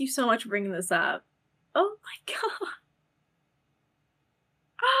gosh, thank you so much for bringing this up. Oh my god.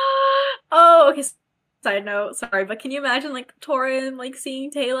 Oh, okay. Side note, sorry, but can you imagine like Torin like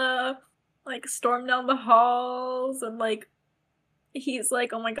seeing Taylor like storm down the halls and like he's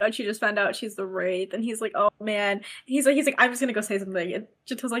like, oh my god, she just found out she's the Wraith, and he's like, oh man, he's like, I'm just gonna go say something, and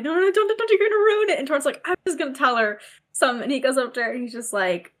Jinto's like, no, don't, you're gonna ruin it, and Torin's like, I'm just gonna tell her something, and he goes up there and he's just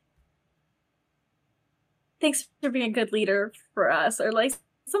like, thanks for being a good leader for us, or like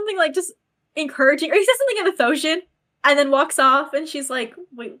something like just encouraging, or he says something in Athosian and then walks off and she's like,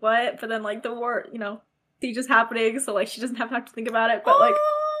 wait, what? But then like the war, siege is happening, so like she doesn't have time to think about it, but like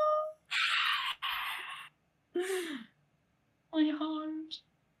my heart.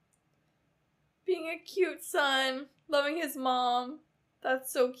 Being a cute son, loving his mom.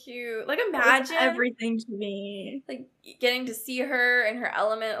 That's so cute. Like, imagine everything to me. Like, getting to see her in her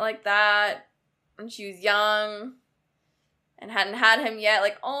element like that when she was young and hadn't had him yet.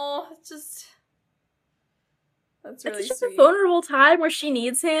 Like, oh, it's just... That's really it's just sweet. a vulnerable time where she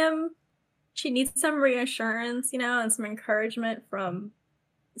needs him. She needs some reassurance, and some encouragement from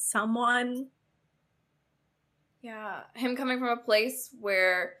someone. Yeah, him coming from a place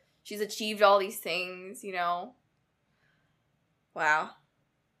where she's achieved all these things, Wow.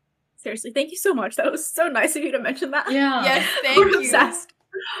 Seriously, thank you so much. That was so nice of you to mention that. Yeah. Yes, thank We're you. obsessed.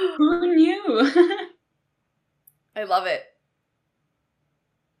 Who knew? I love it.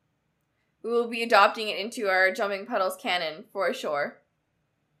 We will be adopting it into our Jumping Puddles canon for sure.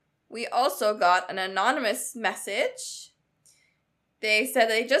 We also got an anonymous message. They said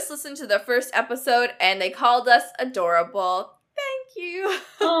they just listened to the first episode and they called us adorable. Thank you.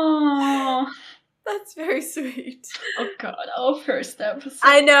 Oh. That's very sweet. Oh god, our first episode.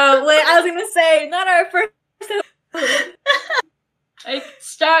 I know. Wait, I was gonna say, not our first episode. It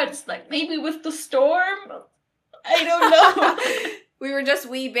starts like maybe with the storm. I don't know. We were just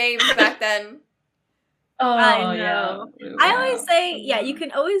wee babes back then. Oh, I know. Yeah. I always say, you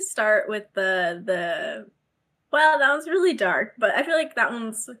can always start with the well, that one's really dark, but I feel like that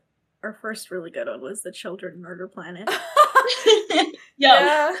one's our first really good one was the Children Murder Planet.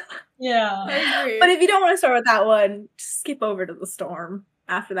 Yeah. I agree. But if you don't want to start with that one, just skip over to the storm.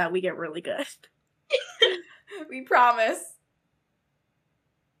 After that, we get really good. We promise.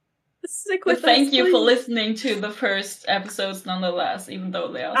 Stick But with thank us, you for please. listening to the first episodes nonetheless, even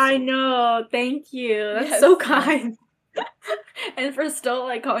though they are I know. Thank you. That's Yes. so kind. And for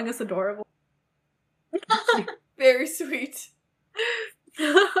still calling us adorable. Very sweet.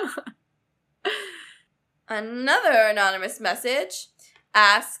 Another anonymous message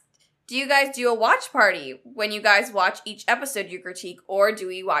asked, do you guys do a watch party when you guys watch each episode you critique, or do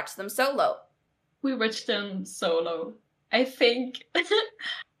we watch them solo? We watched them solo. I think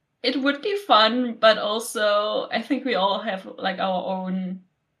it would be fun, but also I think we all have our own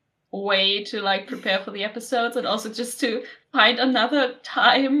way to prepare for the episodes, and also just to find another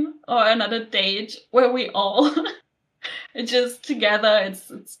time or another date where we all just together. It'd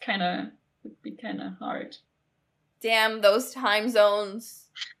be kind of hard. Damn those time zones.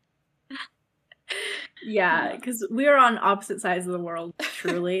 Yeah, because we are on opposite sides of the world,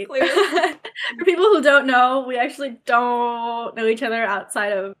 truly. Clearly. For people who don't know, we actually don't know each other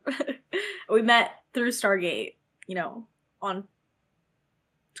outside of... we met through Stargate, on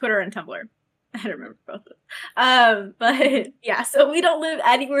Twitter and Tumblr. I don't remember both of them. But yeah, so we don't live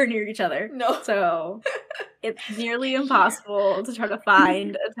anywhere near each other. No. So it's nearly impossible to try to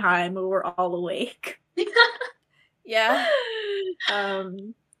find a time where we're all awake. Yeah.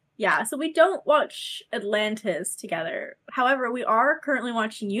 Yeah, so we don't watch Atlantis together. However, we are currently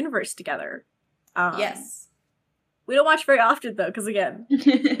watching Universe together. Yes. We don't watch very often, though, because, again,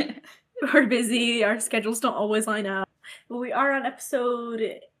 we're busy. Our schedules don't always line up. But we are on episode...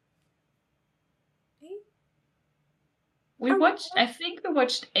 I think we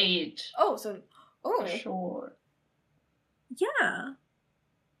watched 8. Oh. For sure. Yeah.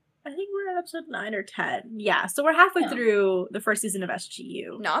 I think we're at episode 9 or 10. Yeah, so we're halfway through the first season of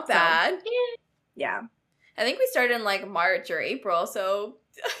SGU. Not bad. So, yeah. I think we started in like March or April, so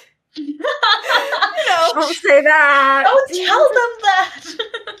Don't say that. Don't tell them that.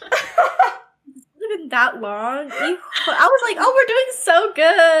 It's been that long. I was like, oh, we're doing so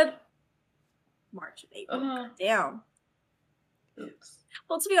good. March and April. Damn. Oops.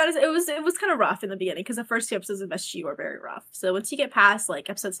 Well, to be honest, it was kind of rough in the beginning because the first 2 episodes of SG were very rough. So once you get past like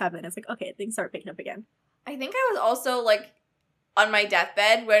episode 7, it's like, okay, things start picking up again. I think I was also like on my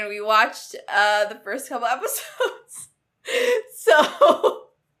deathbed when we watched the first couple episodes. So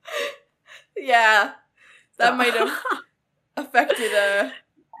yeah, that might have affected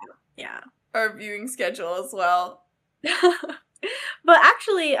our viewing schedule as well. But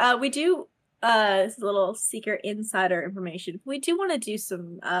actually, we do this is a little secret insider information. We do want to do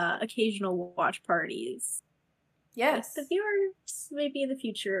some occasional watch parties. Yes. The viewers, maybe in the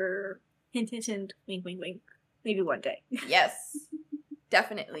future. Hint, hint, hint. Wink, wink, wink. Maybe one day. Yes.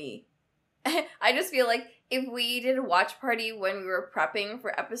 Definitely. I just feel like if we did a watch party when we were prepping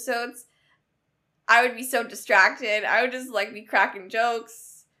for episodes, I would be so distracted. I would just like be cracking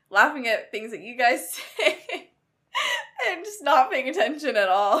jokes, laughing at things that you guys say, and just not paying attention at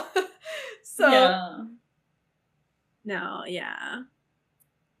all. So yeah. No, yeah.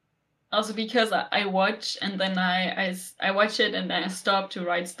 Also because I watch and then I watch it and then I stop to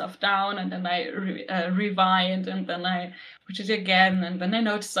write stuff down and then I rewind and then I watch it again and then I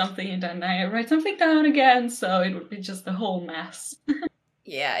notice something and then I write something down again. So it would be just a whole mess.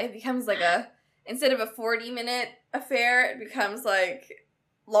 Yeah, it becomes like instead of a 40-minute affair, it becomes like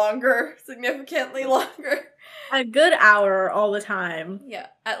longer, significantly longer. A good hour all the time. Yeah,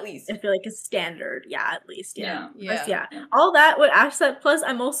 at least. I feel like is standard. Yeah, at least. Yeah. Yeah. All that would actually, plus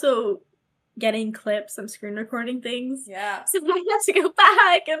I'm also getting clips. I'm screen recording things. Yeah. So I have to go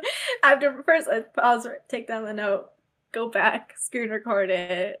back and after first I pause, take down the note, go back, screen record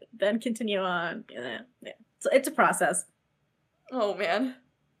it, then continue on. Yeah. So it's a process. Oh man.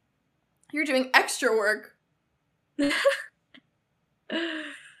 You're doing extra work.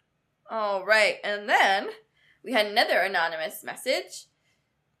 All right, and then we had another anonymous message.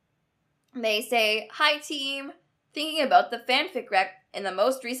 They say, "Hi team, thinking about the fanfic rec in the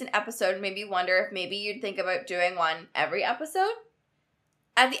most recent episode made me wonder if maybe you'd think about doing one every episode.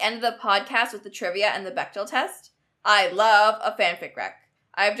 At the end of the podcast with the trivia and the Bechdel test, I love a fanfic rec.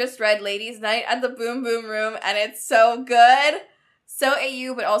 I've just read Ladies' Night at the Boom Boom Room and it's so good. So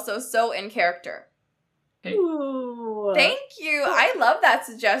AU, but also so in character." Ooh. Thank you. I love that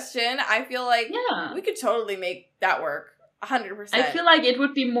suggestion. I feel like we could totally make that work. 100%. I feel like it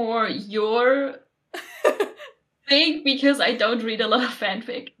would be more your thing because I don't read a lot of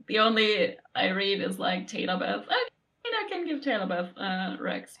fanfic. The only I read is like Taylor Beth. I mean, I can give Taylor Beth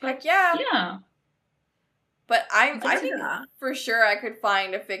Rex. Heck yeah. Yeah. But I think for sure I could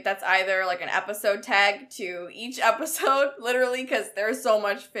find a fic that's either like an episode tag to each episode, literally, because there's so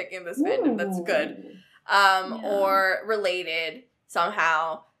much fic in this fandom that's good. Or related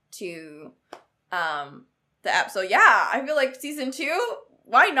somehow to the app. So yeah, I feel like season 2,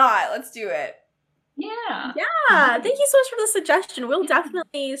 why not? Let's do it. Yeah. Yeah. Thank you so much for the suggestion. We'll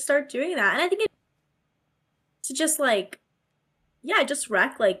definitely start doing that. And I think to just like, just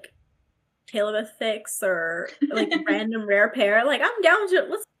wreck like Taylor Fix or like random rare pair. Like I'm down to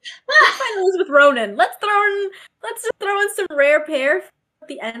let's find Elizabeth Ronan. Let's just throw in some rare pair at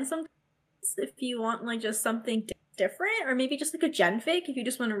the end sometimes if you want like just something different, or maybe just like a genfic if you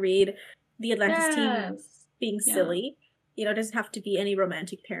just want to read the Atlantis team being silly. You know, it doesn't have to be any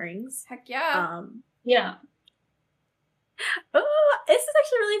romantic pairings. Heck yeah. Yeah. Oh, this is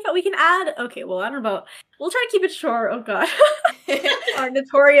actually really fun. We can add. Okay, well, I don't know about. We'll try to keep it short. Oh god, our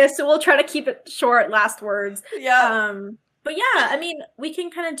notorious. So we'll try to keep it short. Last words. Yeah. But yeah, I mean, we can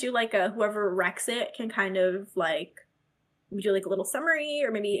kind of do like a whoever wrecks it can kind of like we do like a little summary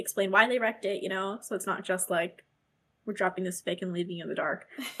or maybe explain why they wrecked it. You know, so it's not just like we're dropping this fic and leaving you in the dark.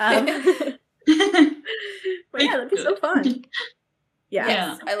 But yeah, that'd be so fun. Yeah.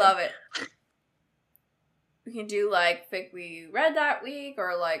 Yes, I love it. We can do like fic we read that week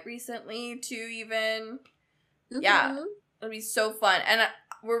or like recently too even. Yeah, it'll be so fun. And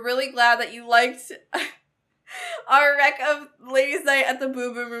we're really glad that you liked our rec of Ladies Night at the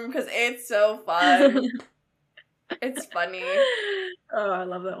Boo Boo Room because it's so fun. It's funny. Oh, I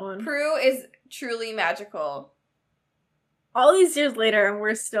love that one. Prue is truly magical. All these years later, and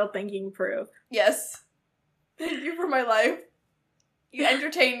we're still thinking Prue. Yes. Thank you for my life. You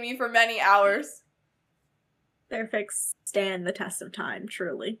entertained me for many hours. Their fics stand the test of time,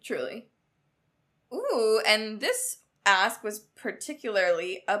 truly. Truly. Ooh, and this ask was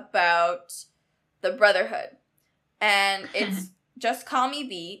particularly about the Brotherhood. And it's Just Call Me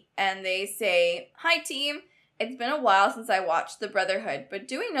B, and they say, "Hi team, it's been a while since I watched the Brotherhood, but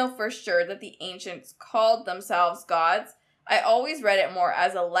do we know for sure that the ancients called themselves gods? I always read it more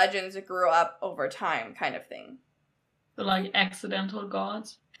as a legends that grew up over time kind of thing." So, like, accidental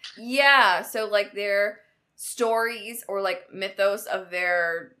gods? Yeah, so like their stories or like mythos of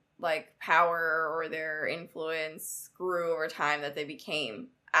their like power or their influence grew over time that they became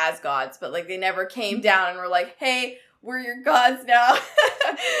as gods, but like they never came down and were like, "Hey, we're your gods now."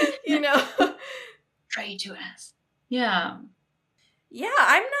 You know? Pray to us. Yeah. Yeah,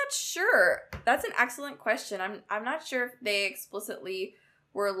 I'm not sure. That's an excellent question. I'm not sure if they explicitly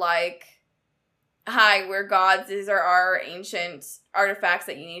were like, "Hi, we're gods. These are our ancient artifacts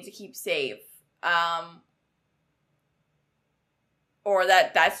that you need to keep safe." Or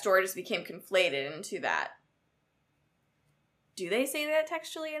that story just became conflated into that. Do they say that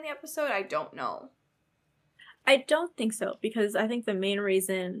textually in the episode? I don't know. I don't think so, because I think the main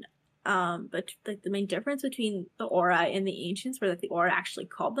reason, but like the main difference between the Aura and the Ancients were that the Aura actually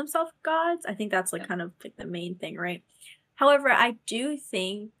called themselves gods. I think that's like kind of like the main thing, right? However, I do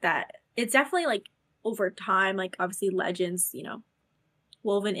think that it's definitely like over time, like obviously legends, you know,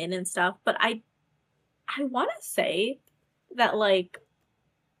 woven in and stuff. But I want to say that like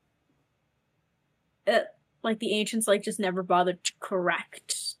the ancients like just never bothered to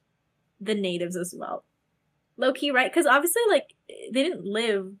correct the natives as well. Low key, right? Because obviously, like they didn't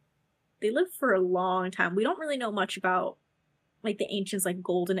live. They lived for a long time. We don't really know much about like the ancients, like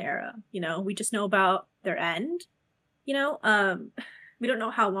golden era. You know, we just know about their end. You know, we don't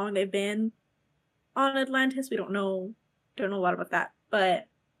know how long they've been on Atlantis. We don't know a lot about that. But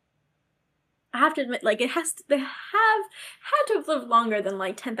I have to admit, like they have had to have lived longer than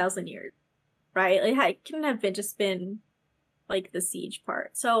like 10,000 years, right? Like it couldn't have been like the siege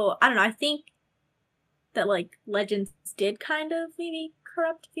part. So I don't know. I think that like legends did kind of maybe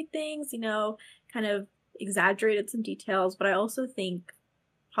corrupt a few things, you know, kind of exaggerated some details. But I also think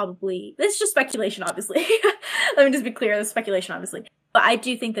probably this is just speculation, obviously. Let me just be clear, this is speculation, obviously. But I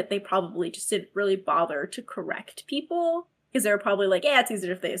do think that they probably just didn't really bother to correct people because they're probably like, yeah, it's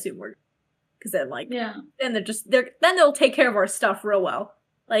easier if they assume we're, because then like, yeah, then then they'll take care of our stuff real well.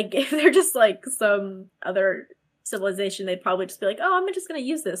 Like if they're just like some other civilization, they'd probably just be like, oh, I'm just gonna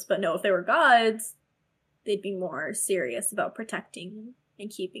use this. But no, if they were gods, they'd be more serious about protecting and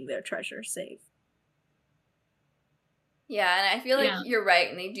keeping their treasure safe. Yeah, and I feel like you're right,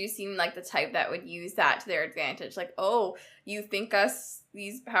 and they do seem like the type that would use that to their advantage. Like, oh, you think us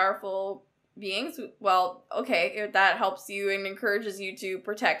these powerful beings? Well, okay, if that helps you and encourages you to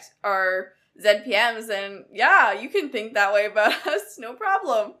protect our ZPMs, then yeah, you can think that way about us, no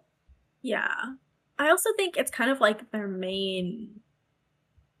problem. Yeah. I also think it's kind of like their main,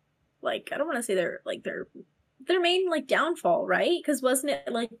 like, I don't want to say their main, like, downfall, right? Because wasn't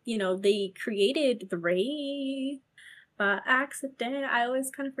it, like, you know, they created the Wraith accident. I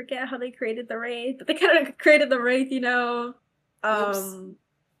always kind of forget how they created the Wraith, but they kind of created the Wraith, you know. Oops.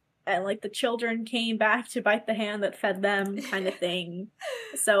 And like the children came back to bite the hand that fed them, kind of thing.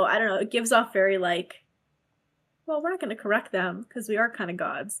 So I don't know. It gives off very like, well, we're not going to correct them because we are kind of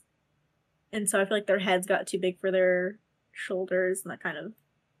gods. And so I feel like their heads got too big for their shoulders, and that kind of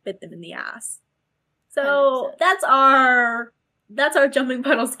bit them in the ass. So 100%. that's our jumping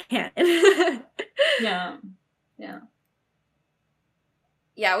puddles canon. Yeah.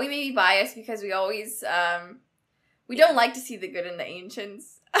 Yeah, we may be biased because we always, we don't like to see the good in the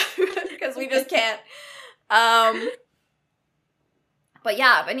ancients because we just can't. But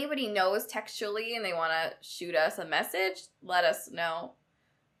yeah, if anybody knows textually and they want to shoot us a message, let us know.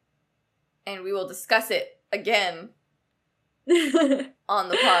 And we will discuss it again on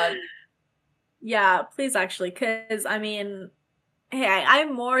the pod. Yeah, please actually, because, I mean, hey,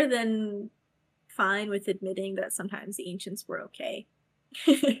 I'm more than fine with admitting that sometimes the ancients were okay.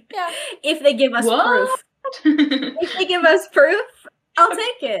 Yeah. If they give us proof. If they give us proof, I'll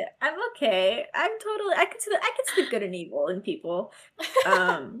take it. I'm okay. I can see the good and evil in people.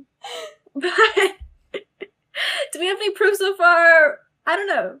 But do we have any proof so far? I don't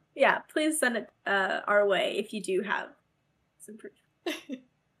know. Yeah, please send it our way if you do have some proof.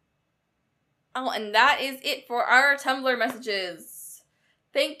 Oh, and that is it for our Tumblr messages.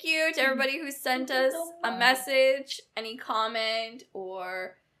 Thank you to everybody who sent us a message, any comment,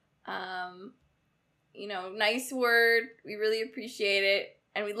 or nice word. We really appreciate it.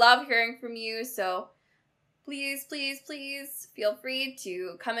 And we love hearing from you. So please, please, please feel free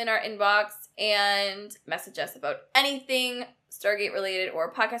to come in our inbox and message us about anything Stargate related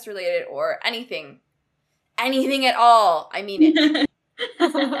or podcast related or anything. Anything at all. I mean it.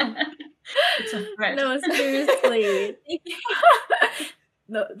 It's a threat. No, seriously.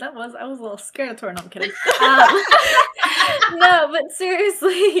 No, I was a little scared of Tor. No, I'm kidding. No, but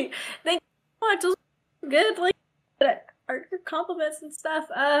seriously, thank you so much. It was good, like, your compliments and stuff.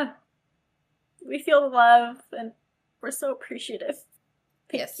 We feel the love, and we're so appreciative.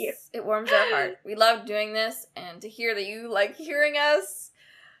 Thank you. It warms our heart. We love doing this, and to hear that you like hearing us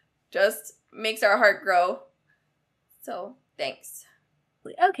just makes our heart grow. So, thanks.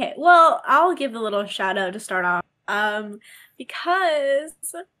 Okay, well, I'll give a little shout out to start off. Because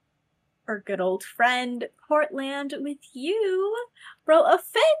our good old friend Portland with You wrote a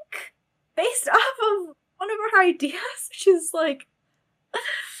fic based off of one of our ideas, which is like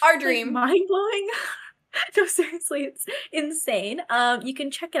our dream, like, mind blowing. No, seriously, it's insane. You can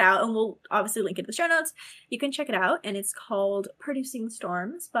check it out, and we'll obviously link it in the show notes. You can check it out, and it's called Producing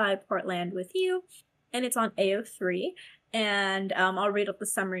Storms by Portland with You, and it's on AO3. And I'll read up the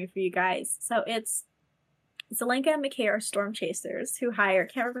summary for you guys. So it's Zelenka and McKay are storm chasers who hire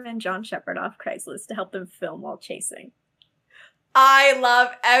cameraman John Shepard off Craigslist to help them film while chasing. I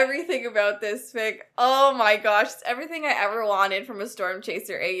love everything about this fic. Oh my gosh, it's everything I ever wanted from a storm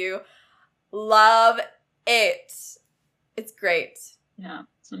chaser AU. Love it. It's great. Yeah,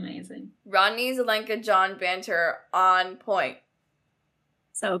 it's amazing. Rodney, Zelenka, John banter on point.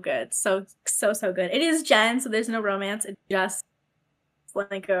 So good. So good. It is Jen, so there's no romance. It's just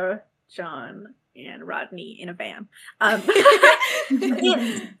Zelenka, John, and Rodney in a van.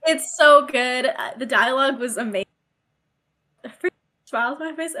 It's so good. The dialogue was amazing. Smiles on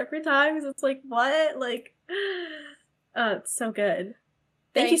my face every time because it's like, what? Like, it's so good.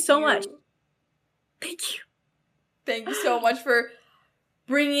 Thank you so much. Thank you. Thank you so much for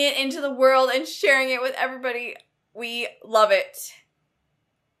bringing it into the world and sharing it with everybody. We love it.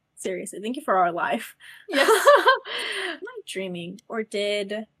 Seriously, thank you for our life. Yes. Am I dreaming? Or did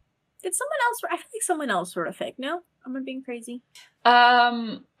someone else? I feel like someone else wrote a fic. No? Am I being crazy?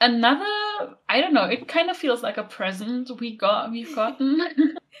 Another, I don't know, it kind of feels like a present we've gotten.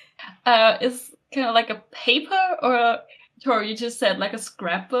 Is kind of like a paper, or you just said like a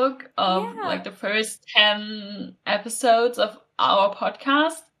scrapbook of like the first 10 episodes of our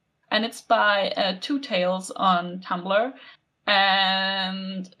podcast. And it's by Two Tales on Tumblr.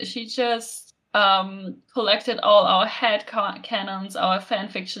 And she just collected all our head canons, our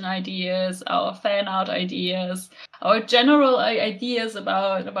fanfiction ideas, our fan art ideas, our general ideas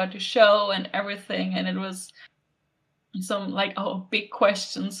about the show and everything. And it was some like big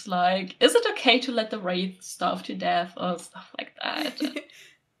questions like, is it okay to let the Wraith starve to death or stuff like that?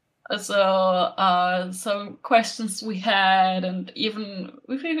 So some questions we had, and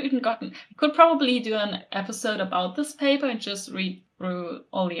we've even gotten. We could probably do an episode about this paper and just read through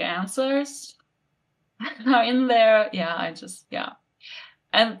all the answers now in there. And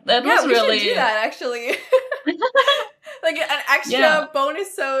that was we really should do that actually. Like an extra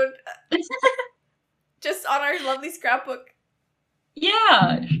bonusode, just on our lovely scrapbook.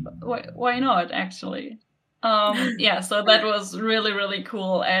 Yeah, why not actually? So that was really, really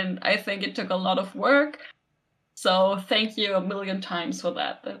cool, and I think it took a lot of work. So thank you a million times for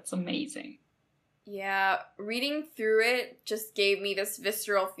that. That's amazing. Yeah, reading through it just gave me this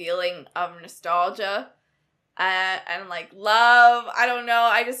visceral feeling of nostalgia and like love. I don't know.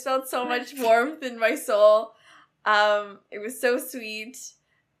 I just felt so much warmth in my soul. It was so sweet,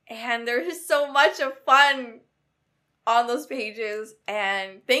 and there was just so much of fun on those pages,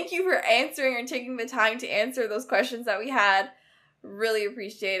 and thank you for answering and taking the time to answer those questions that we had. Really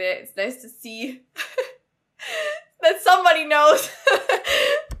appreciate it. It's nice to see that somebody knows.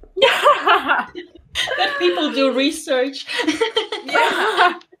 Yeah. That people do research.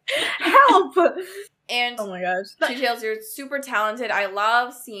 Yeah. Help. And Oh my gosh. Two Tails, you're super talented. I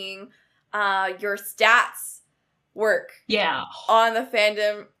love seeing your stats work Yeah. on the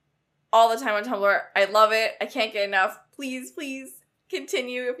fandom all the time on Tumblr. I love it. I can't get enough. Please, please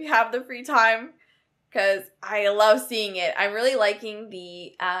continue if you have the free time, because I love seeing it. I'm really liking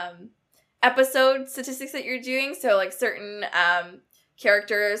the episode statistics that you're doing. So, like, certain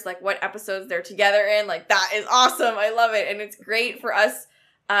characters, like what episodes they're together in. Like, that is awesome. I love it. And it's great for us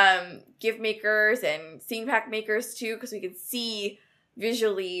gift makers and scene pack makers too, because we can see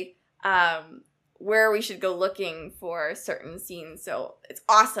visually where we should go looking for certain scenes. So it's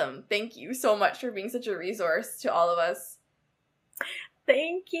awesome. Thank you so much for being such a resource to all of us.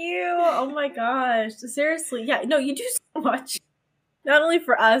 Thank you. Oh my gosh. Seriously. Yeah, no, you do so much. Not only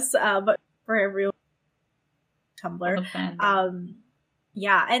for us, but for everyone. Tumblr.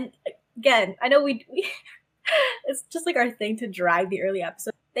 Yeah, and again, I know we it's just like our thing to drag the early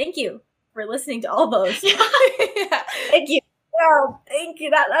episodes. Thank you for listening to all those. Yeah. Thank you. Oh, thank you.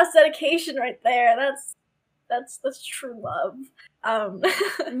 That's dedication right there. That's true love.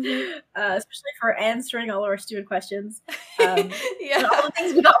 Especially for answering all of our stupid questions. Yeah. And all the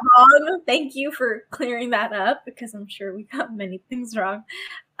things we got wrong. Thank you for clearing that up, because I'm sure we got many things wrong.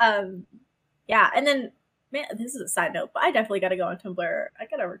 Yeah, and then, man, this is a side note, but I definitely got to go on Tumblr. I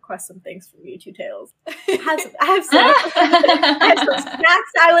got to request some things from you, Two Tails. I have some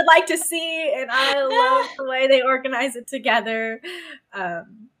snacks I would like to see, and I love the way they organize it together.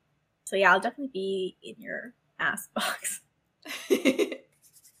 So yeah, I'll definitely be in your ass box.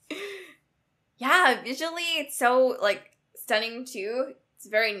 Yeah, visually it's so, like, stunning too. It's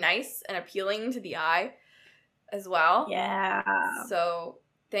very nice and appealing to the eye as well. Yeah. So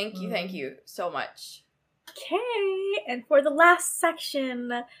thank you so much. Okay, and for the last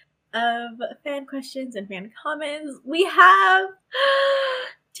section of fan questions and fan comments, we have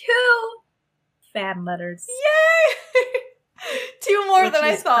 2 fan letters. Yay! 2 more than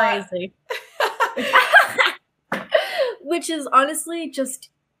I thought. Crazy. Which is honestly just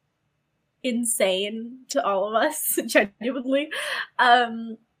insane to all of us, genuinely.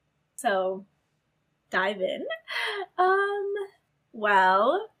 So dive in.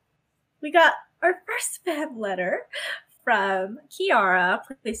 Well, we got our first fan letter from Kiara.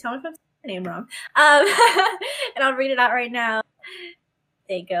 Please tell me if I'm saying her name wrong. And I'll read it out right now.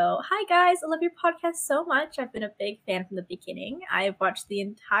 They go, "Hi guys, I love your podcast so much. I've been a big fan from the beginning. I have watched the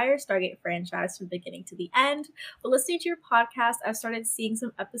entire Stargate franchise from beginning to the end. But listening to your podcast, I've started seeing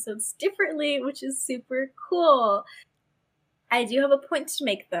some episodes differently, which is super cool. I do have a point to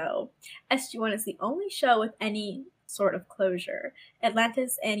make though. SG-1 is the only show with any sort of closure.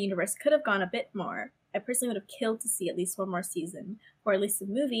 Atlantis and Universe could have gone a bit more. I personally would have killed to see at least one more season, or at least a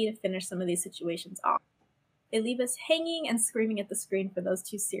movie to finish some of these situations off. They leave us hanging and screaming at the screen for those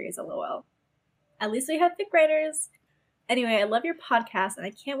 2 series, lol. At least we have thick writers. Anyway, I love your podcast, and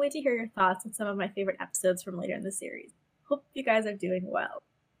I can't wait to hear your thoughts on some of my favorite episodes from later in the series. Hope you guys are doing well."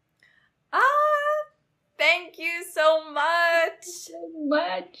 Thank you so much.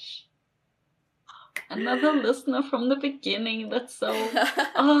 Another listener from the beginning. That's so...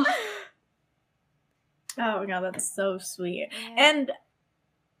 Oh my god, that's so sweet. And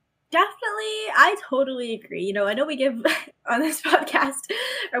definitely, I totally agree. You know, I know we give on this podcast,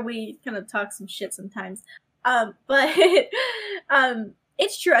 or we kind of talk some shit sometimes. But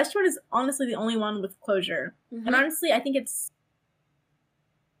it's true. SG-1 is honestly the only one with closure. Mm-hmm. And honestly, I think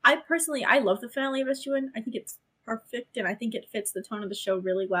I love the finale of SG-1. I think it's perfect, and I think it fits the tone of the show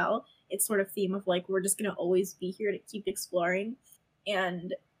really well. It's sort of theme of, like, we're just going to always be here to keep exploring.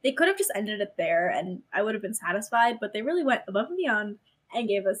 And they could have just ended it there, and I would have been satisfied, but they really went above and beyond and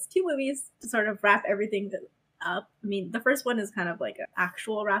gave us 2 movies to sort of wrap everything up. I mean, the first one is kind of like an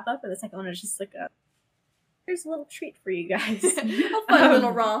actual wrap up, and the second one is just like here's a little treat for you guys. A fun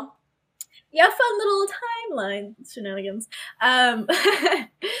little romp. Yeah, fun little timeline shenanigans. But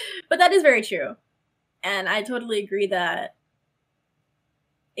that is very true. And I totally agree that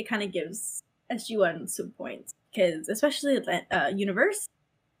it kind of gives SG-1 some points. Because especially Universe,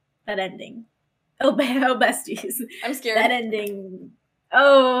 that ending. Oh, besties. I'm scared. That ending...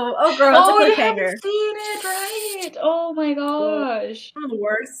 Oh, girl, it's a cliffhanger. I haven't seen it, right? Oh my gosh. One of the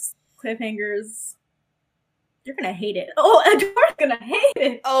worst cliffhangers. You're gonna hate it. Oh, Adora's gonna hate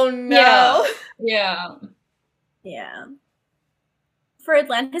it. Oh no. Yeah. For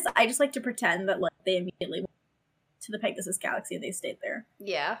Atlantis, I just like to pretend that, like, they immediately went to the Pegasus Galaxy and they stayed there.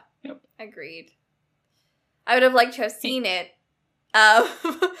 Yeah. Yep. Agreed. I would have liked to have seen it.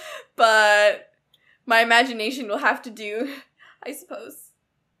 But my imagination will have to do, I suppose.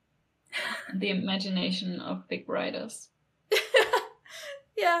 The imagination of big writers.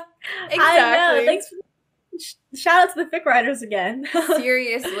 Yeah, I know. exactly. Thanks. Shout out to the fic writers again.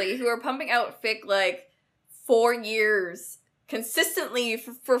 Seriously, who are pumping out fic like 4 years consistently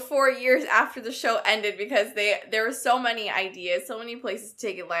for 4 years after the show ended, because there were so many ideas, so many places to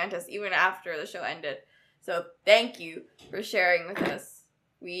take Atlantis even after the show ended. So thank you for sharing with us.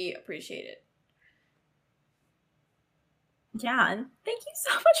 We appreciate it. Yeah, and thank you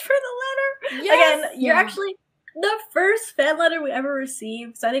so much for the letter. Yes! Again, you're actually the first fan letter we ever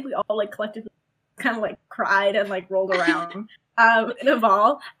received. So I think we all like collectively kind of like cried and like rolled around in a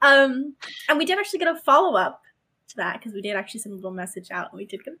ball. And we did actually get a follow up to that, because we did actually send a little message out, and we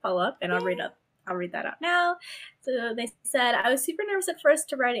did get a follow up, and I'll read that out now. So they said, I was super nervous at first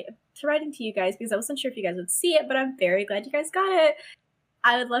to writing to you guys because I wasn't sure if you guys would see it, but I'm very glad you guys got it.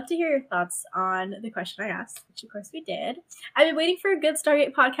 I would love to hear your thoughts on the question I asked, which of course we did. I've been waiting for a good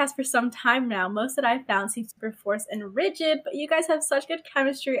Stargate podcast for some time now. Most that I've found seem super forced and rigid, but you guys have such good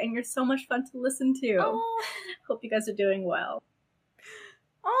chemistry and you're so much fun to listen to. Oh. Hope you guys are doing well.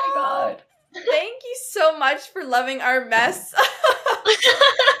 Oh my God. Thank you so much for loving our mess. I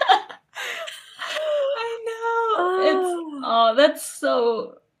know. That's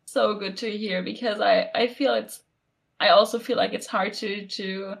so good to hear, because I also feel like it's hard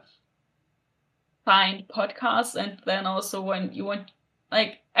to find podcasts, and then also when you want,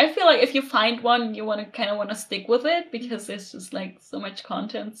 like, I feel like if you find one, you want to stick with it, because there's just like so much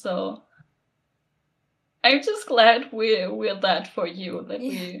content. So I'm just glad we're that for you, that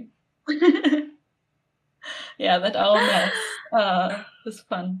we that our mess is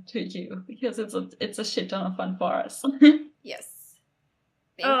fun to you, because it's a shit ton of fun for us. Yes.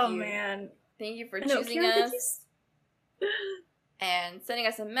 Thank you. Man. Thank you for I know, choosing Kira, us and sending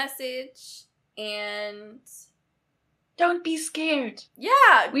us a message. And Don't be scared.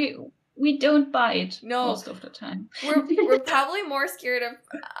 yeah, we don't bite most of the time. We're probably more scared of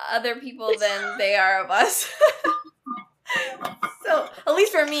other people than they are of us. So, at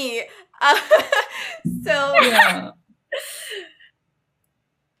least for me. Yeah.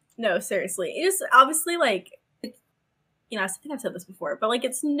 No, seriously. It is obviously like, I think I've said this before, but like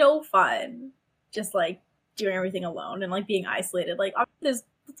it's no fun just like doing everything alone and like being isolated. Like it's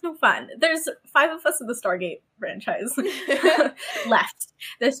no fun. There's 5 of us in the Stargate franchise left.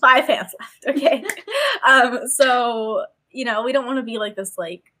 There's 5 fans left, okay? So, we don't want to be like this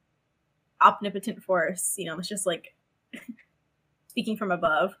like omnipotent force, it's just like speaking from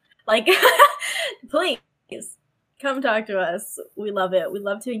above. Like, please come talk to us. We love it. We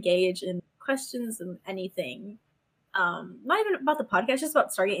love to engage in questions and anything. Not even about the podcast, just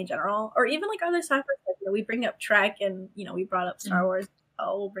about Stargate in general, or even like other sci-fi stuff. We bring up Trek, and we brought up Star Wars.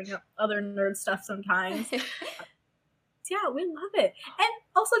 We'll bring up other nerd stuff sometimes. Yeah, we love it. And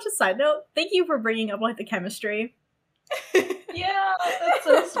also, just side note, thank you for bringing up like the chemistry. Yeah, that's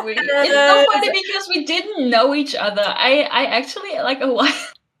so sweet. It's so funny because we didn't know each other. I actually, like a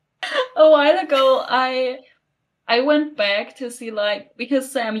while ago, I went back to see, like,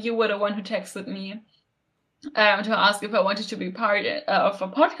 because Sam, you were the one who texted me to ask if I wanted to be part of a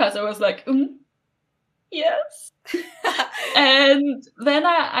podcast. I was like, yes. And then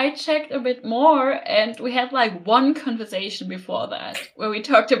I checked a bit more, and we had like one conversation before that where we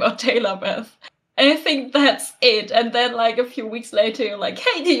talked about Taylor Beth. And I think that's it. And then like a few weeks later, you're like,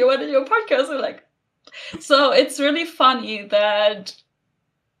 hey, do you want to do a podcast? We're like, so it's really funny that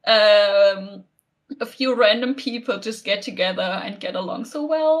a few random people just get together and get along so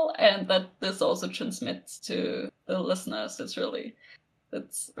well, and that this also transmits to the listeners. It's really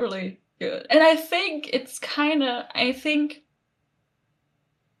good. And I think it's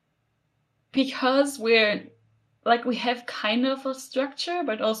because we're like, we have kind of a structure,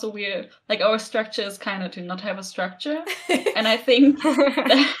 but also we're like, our structure is kind of to not have a structure. And I think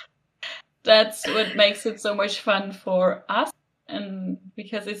that's what makes it so much fun for us. And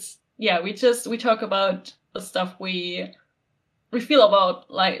because it's, we talk about the stuff we feel about,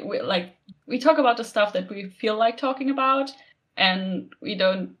 we talk about the stuff that we feel like talking about, and we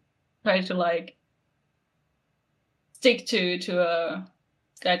don't try to like stick to a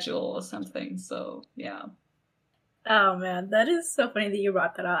schedule or something. So yeah. Oh man, that is so funny that you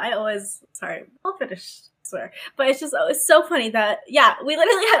brought that up. Sorry, I'll finish, I swear. But it's so funny that, we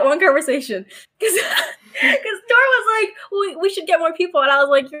literally had one conversation. Because Dora was like, we should get more people. And I was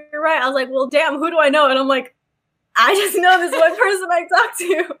like, you're right. I was like, well, damn, who do I know? And I'm like, I just know this one person I talked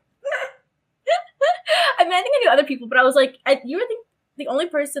to. I mean, I think I knew other people, but I was like, you were the only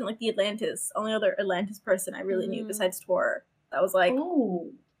person, like only other Atlantis person I really knew besides Tor. I was like,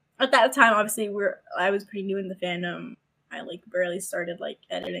 ooh. at that time, obviously, I was pretty new in the fandom. I like barely started like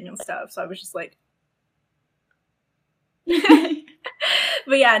editing and stuff, so I was just like.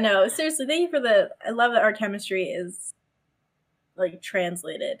 But yeah, no, seriously, thank you for I love that our chemistry is like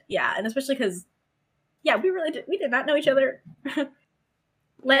translated. Yeah, and especially because, yeah, we did not know each other.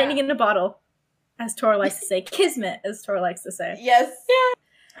 Lightning in a bottle, as Tor likes to say. Kismet, as Tor likes to say. Yes. Yeah.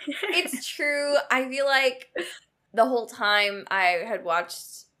 It's true. I feel like the whole time I had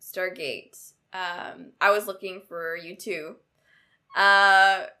watched Stargate, I was looking for you two.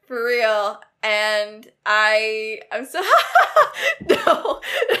 For real. And I'm so no.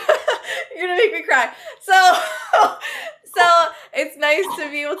 You're gonna make me cry. So it's nice to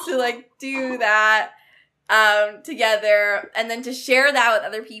be able to like do that together, and then to share that with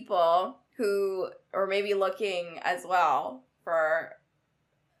other people who are maybe looking as well for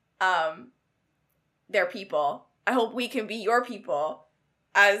their people. I hope we can be your people,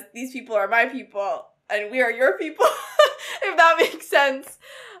 as these people are my people and we are your people. If that makes sense.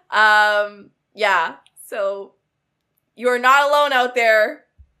 Yeah. So you're not alone out there.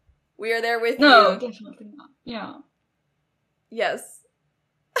 We are there with you. No, definitely not. Yeah. Yes.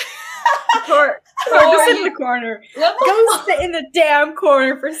 Tor, go sit in the corner. Go sit in the damn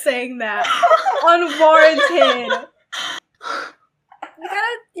corner for saying that. Unwarranted.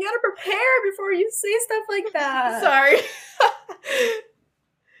 You gotta prepare before you say stuff like that. Sorry.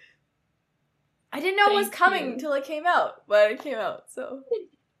 I didn't know it was Thank coming you. until it came out, but it came out, so.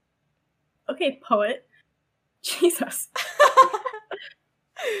 Okay, poet. Jesus.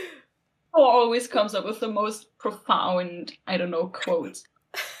 Or always comes up with the most profound, I don't know, quotes.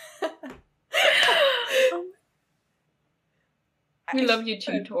 We love you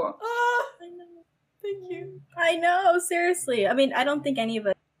too, Tor. Oh, I know. Thank you. I know, seriously. I mean, I don't think any of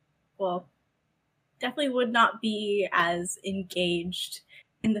us, well, definitely would not be as engaged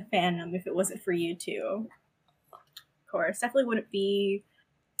in the fandom if it wasn't for you two. Of course, definitely wouldn't be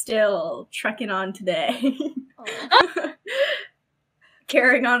still trekking on today.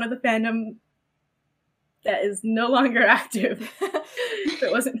 Carrying on with the fandom that is no longer active if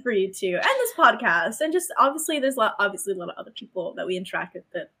it wasn't for you two. And this podcast. And just obviously there's a lot of other people that we interact with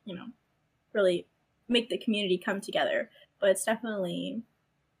that, you know, really make the community come together. But it's definitely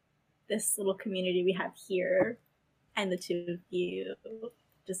this little community we have here and the two of you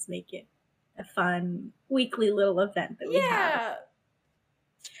just make it a fun weekly little event that we have.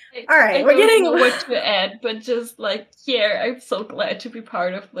 All right, we're getting know what to add, but just like, yeah, I'm so glad to be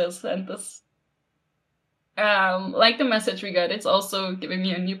part of this, and this, like the message we got, it's also giving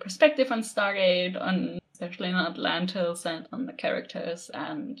me a new perspective on Stargate, on especially on Atlantis and on the characters,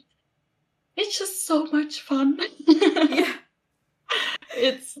 and it's just so much fun. Yeah.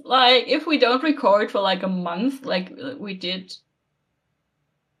 It's like if we don't record for like a month, like we did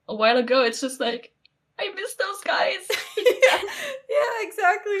a while ago, it's just like, I miss those guys. Yeah,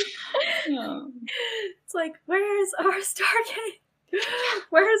 exactly. Yeah. It's like, where's our Stargate?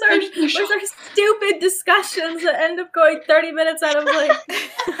 Where's our stupid discussions that end up going 30 minutes out of like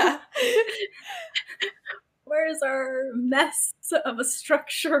where's our mess of a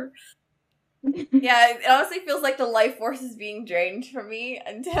structure? Yeah, it honestly feels like the life force is being drained from me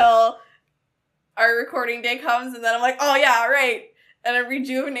until our recording day comes, and then I'm like, oh yeah, right. And I'm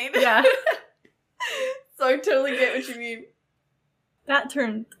rejuvenated. Yeah. So I totally get what you mean. That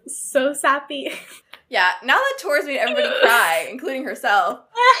turned so sappy. Yeah, now that Tor's made everybody cry, including herself.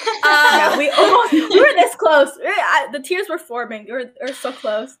 Yeah, we were this close. The tears were forming. We were so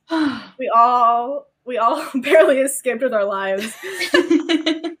close. We all barely escaped with our lives.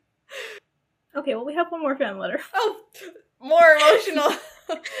 Okay, well, we have one more fan letter. Oh, more emotional.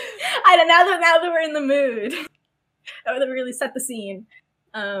 I don't now that we're in the mood. Now that we really set the scene.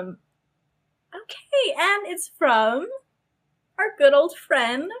 Okay, and it's from our good old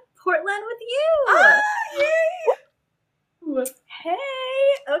friend, Portland with you. Ah, yay! Hey,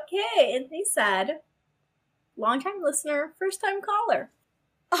 okay, and they said, long-time listener, first-time caller.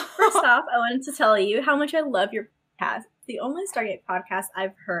 First off, I wanted to tell you how much I love your podcast. The only Stargate podcast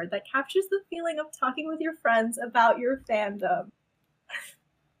I've heard that captures the feeling of talking with your friends about your fandom.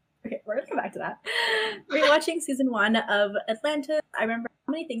 Okay, we're gonna come back to that. Rewatching season 1 of Atlantis, I remember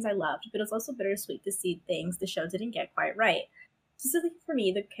how many things I loved, but it was also bittersweet to see things the show didn't get quite right. Specifically for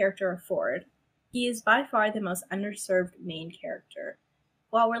me, the character of Ford. He is by far the most underserved main character.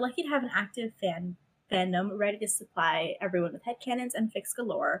 While we're lucky to have an active fandom ready to supply everyone with headcanons and fics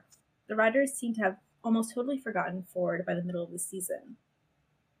galore, the writers seem to have almost totally forgotten Ford by the middle of the season.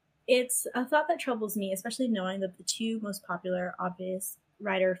 It's a thought that troubles me, especially knowing that the two most popular, obvious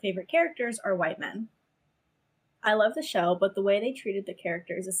writer favorite characters are white men. I love the show, but the way they treated the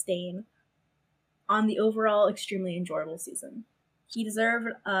character is a stain on the overall extremely enjoyable season. He deserved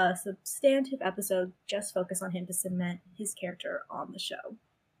a substantive episode just focused on him to cement his character on the show.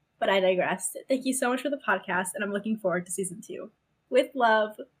 But I digress. Thank you so much for the podcast, and I'm looking forward to season 2. With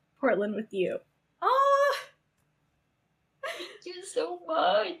love, Portland with you. Oh, Thank you so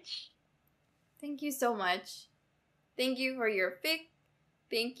much. thank you so much. Thank you for your fic.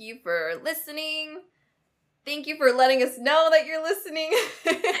 Thank you for listening. Thank you for letting us know that you're listening.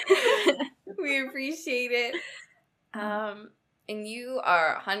 We appreciate it. And you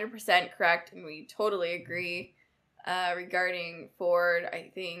are 100% correct, and we totally agree regarding Ford.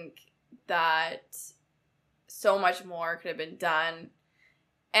 I think that so much more could have been done.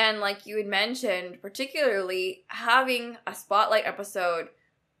 And like you had mentioned, particularly having a spotlight episode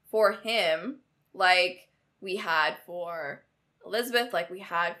for him, like we had for Elizabeth, like we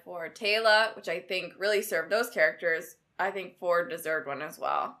had for Taylor, which I think really served those characters. I think Ford deserved one as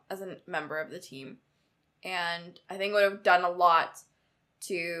well as a member of the team. And I think would have done a lot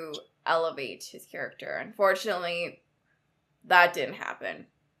to elevate his character. Unfortunately, that didn't happen.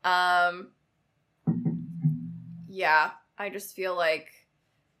 Yeah, I just feel like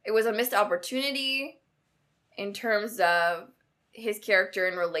it was a missed opportunity in terms of his character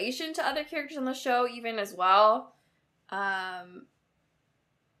in relation to other characters on the show, even as well.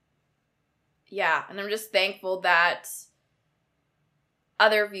 Yeah, and I'm just thankful that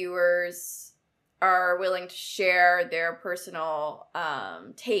other viewers are willing to share their personal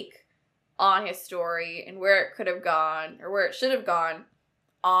take on his story and where it could have gone or where it should have gone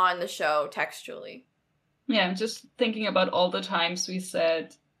on the show textually. Yeah, I'm just thinking about all the times we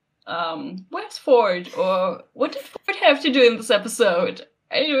said, where's Ford? Or what did Ford have to do in this episode?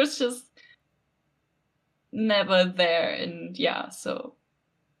 And it was just never there. And yeah, so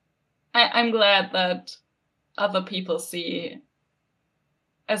I'm glad that other people see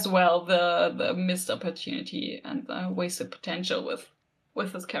as well the missed opportunity and the wasted potential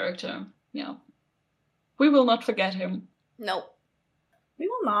with this character. Yeah. We will not forget him. Nope. We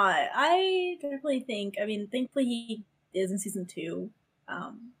will not. I definitely think, thankfully he is in season 2,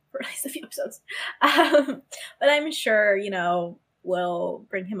 for at least a few episodes. But I'm sure, we'll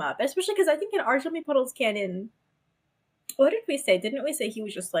bring him up. Especially because I think in Arjami Puddle's canon, what did we say? Didn't we say he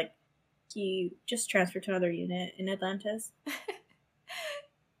was just he just transferred to another unit in Atlantis?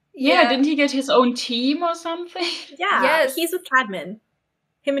 Yeah, didn't he get his own team or something? Yeah, yes. He's with Cadman.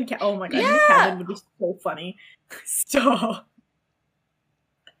 Him and oh my god, Yeah. him and Cadman would be so funny. Stop.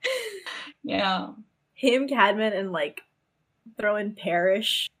 Yeah. Him, Cadman, and throw in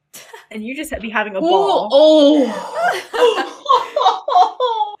Parrish, and you just be having a ball. Oh!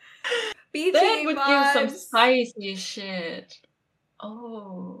 BT That would give some vibes. spicy shit.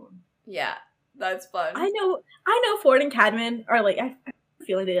 Oh. Yeah, that's fun. I know Ford and Cadman are I have a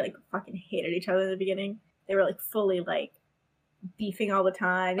feeling they fucking hated each other in the beginning. They were fully beefing all the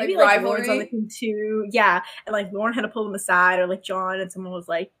time. Maybe Lauren's on the team too. Yeah. And Lauren had to pull them aside, or John, and someone was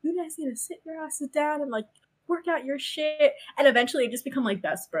like, you guys need to sit your asses down and work out your shit. And eventually it just become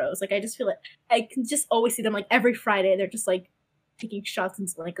best bros. I just feel I can just always see them every Friday they're just taking shots in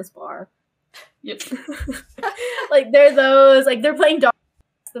Zelenka's bar. Yep. They're those they're playing dog.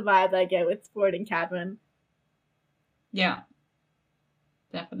 That's the vibe I get with Ford and Cadman. Yeah.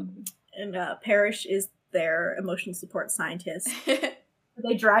 Definitely. And Parrish is their emotional support scientist.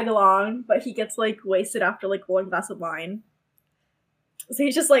 They drag along, but he gets wasted after one glass of wine. So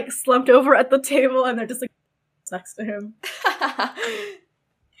he's just slumped over at the table, and they're just next to him.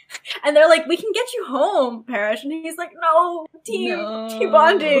 And they're we can get you home, Parrish. And he's no, team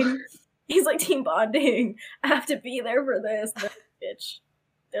bonding. He's team bonding. I have to be there for this. Bitch.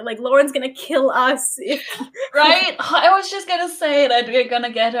 They're Lauren's gonna kill us. Right? I was just gonna say that we're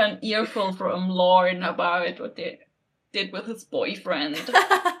gonna get an earful from Lauren about what they did with his boyfriend.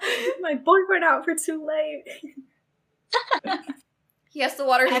 My boyfriend out for too late. He has to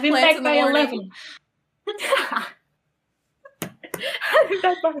water his Have him plants back in the by morning.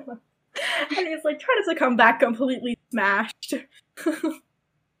 11. And he's trying to come back completely smashed.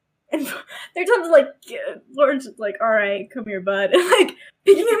 And they're times Lauren's just all right, come here, bud. And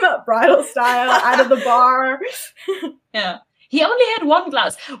picking him up bridal style out of the bar. Yeah. He only had one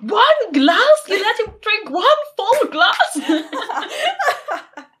glass. One glass? You let him drink one full glass?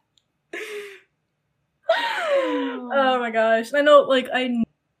 Oh my gosh. I know, I'm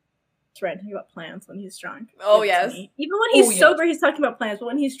ranting about plants when he's drunk. Oh, yes. Even when he's sober, he's talking about plants, but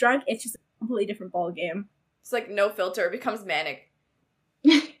when he's drunk, it's just a completely different ball game. It's no filter. It becomes manic.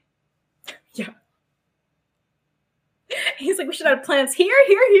 Yeah. He's we should have plants here,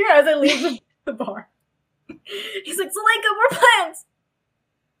 as I leave the bar. He's like, Zelenka, more plants!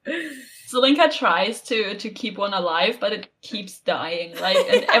 Zelenka tries to keep one alive, but it keeps dying. Like,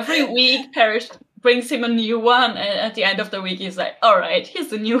 and every week, Parrish brings him a new one, and at the end of the week, he's like, "All right,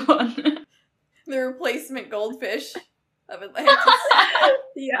 here's a new one." The replacement goldfish of Atlantis.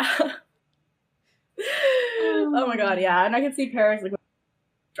 Yeah. Oh my god, yeah. And I can see Paris like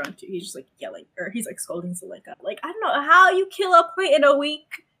drunk too. He's just like yelling, or he's like scolding Zelenka. Like, I don't know how you kill a plant in a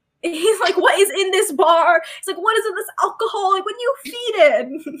week. And he's like, what is in this bar? He's like, what is in this alcohol? Like, when you feed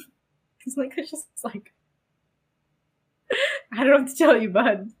it? He's like, it's just like, I don't know what to tell you,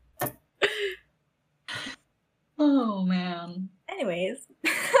 bud. Oh man. Anyways.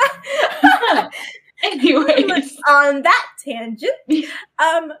 Anyways. On that tangent,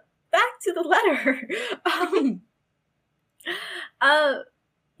 back to the letter.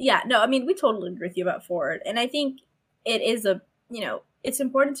 Yeah, no, I mean, we totally agree with you about Ford, and I think it is it's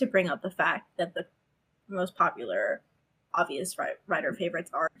important to bring up the fact that the most popular, obvious writer favorites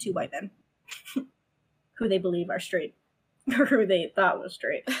are two white men, who they believe are straight, or who they thought was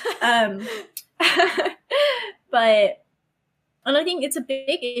straight. But, and I think it's a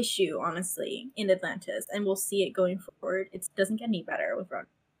big issue, honestly, in Atlantis, and we'll see it going forward. It doesn't get any better with Ron.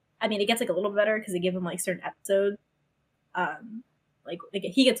 I mean, it gets like a little better because they give him like certain episodes. Like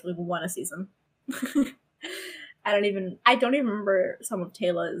he gets like one a season. I don't even remember some of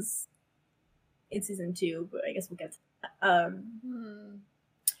Tayla's in season 2, but I guess we'll get to that.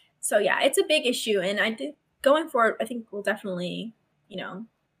 So yeah, it's a big issue, and I think going forward, I think we'll definitely,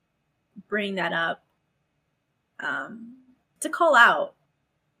 bring that up to call out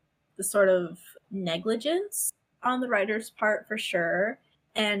the sort of negligence on the writer's part for sure.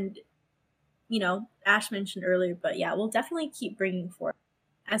 And, Ash mentioned earlier, but yeah, we'll definitely keep bringing forth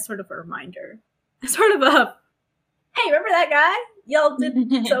as sort of a reminder, as sort of a, hey, remember that guy? Y'all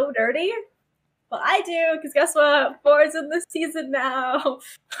did so dirty? Well, I do, because guess what? Ford's in this season now.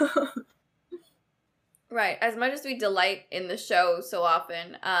 Right. As much as we delight in the show so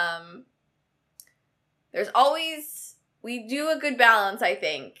often, we do a good balance, I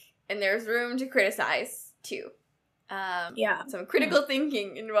think, and there's room to criticize, too. Yeah. Some critical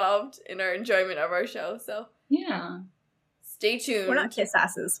thinking involved in our enjoyment of our show, so. Yeah. Stay tuned. We're not kiss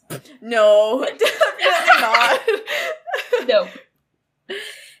asses. No, definitely not. No.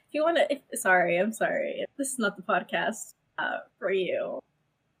 If you want to, sorry, I'm sorry. This is not the podcast for you.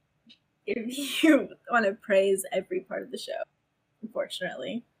 If you want to praise every part of the show,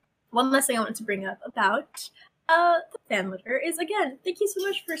 unfortunately. One last thing I wanted to bring up about the fan letter is, again, thank you so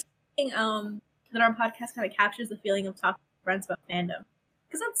much for saying that our podcast kind of captures the feeling of talking to friends about fandom.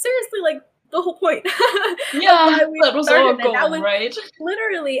 Because that's seriously, like, the whole point. Yeah, that was our goal, right?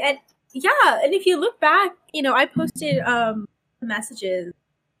 Literally, and yeah, and if you look back, I posted messages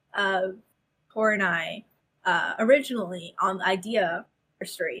of Tor and I originally on the idea for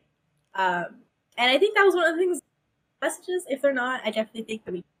Straight. And I think that was one of the things, messages, if they're not, I definitely think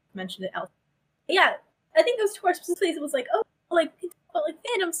that we mentioned it else. Yeah, I think it was Tor specifically, it was like, oh, like, we can talk about, like,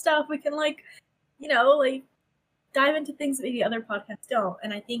 fandom stuff, we can, like, like, dive into things that maybe other podcasts don't,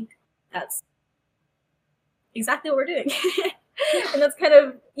 and I think that's exactly what we're doing. And that's kind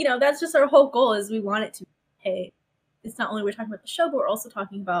of, that's just our whole goal, is we want it to be, hey, it's not only we're talking about the show, but we're also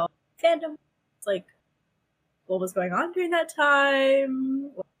talking about fandom. It's like, what was going on during that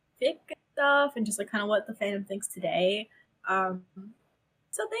time, what big stuff, and just like kind of what the fandom thinks today.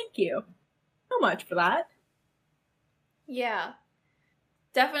 So thank you so much for that. Yeah.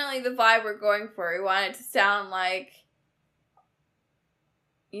 Definitely the vibe we're going for. We want it to sound like,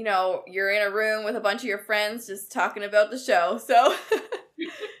 you're in a room with a bunch of your friends just talking about the show, so.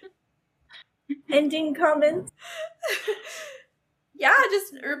 Ending comments. Yeah,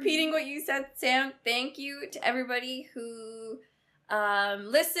 just repeating what you said, Sam. Thank you to everybody who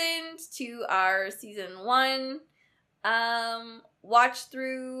listened to our season 1 watch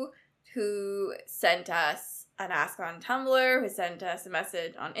through, who sent us an ask on Tumblr, who sent us a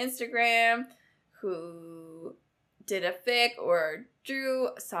message on Instagram, who did a fic or drew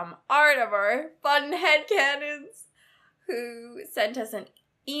some art of our fun headcanons, who sent us an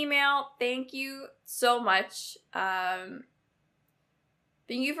email. Thank you so much. Thank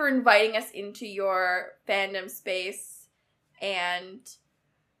you for inviting us into your fandom space and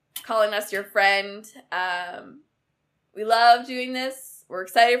calling us your friend. We love doing this. We're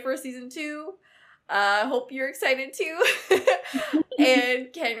excited for season 2. Hope you're excited too.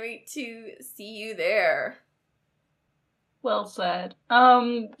 And can't wait to see you there. Well said.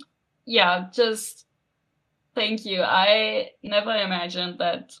 Yeah, just thank you. I never imagined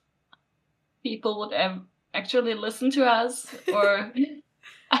that people would actually listen to us, or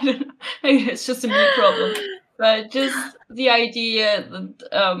I don't know. Maybe it's just a me problem. But just the idea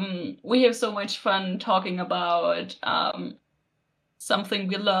that we have so much fun talking about something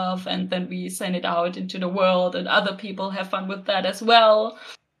we love, and then we send it out into the world, and other people have fun with that as well.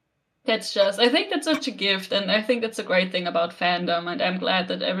 That's just, I think that's such a gift, and I think that's a great thing about fandom, and I'm glad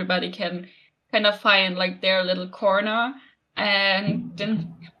that everybody can kind of find like their little corner and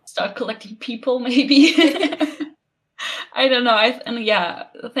then start collecting people, maybe. I don't know. And yeah,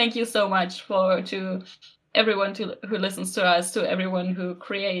 thank you so much to everyone who listens to us, to everyone who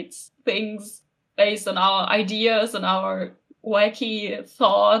creates things based on our ideas and our wacky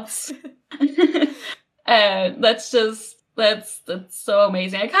thoughts. That's so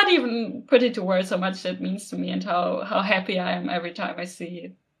amazing. I can't even put into words how much that means to me, and how happy I am every time I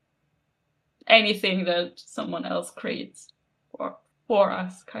see anything that someone else creates for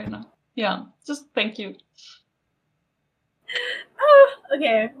us, kind of. Yeah, just thank you. Oh,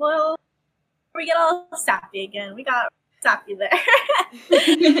 okay. Well, we get all sappy again. We got sappy there. But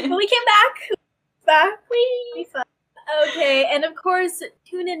we came back. We fun. Okay, and of course,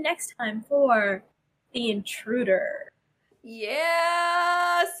 tune in next time for The Intruder.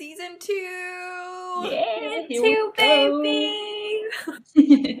 Yeah, season 2. Yeah, Season 2, baby.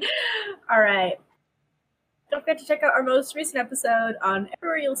 All right. Don't forget to check out our most recent episode on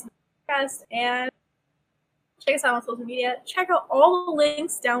everywhere you listen to the podcast, and check us out on social media. Check out all the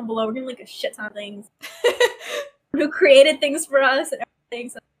links down below. We're gonna link a shit ton of things. Who created things for us and everything.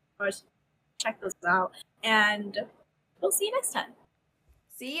 So check those out. And we'll see you next time.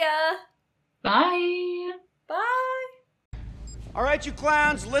 See ya. Bye. Bye. All right, you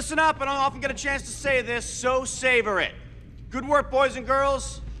clowns, listen up. I don't often get a chance to say this, so savor it. Good work, boys and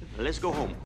girls. Let's go home.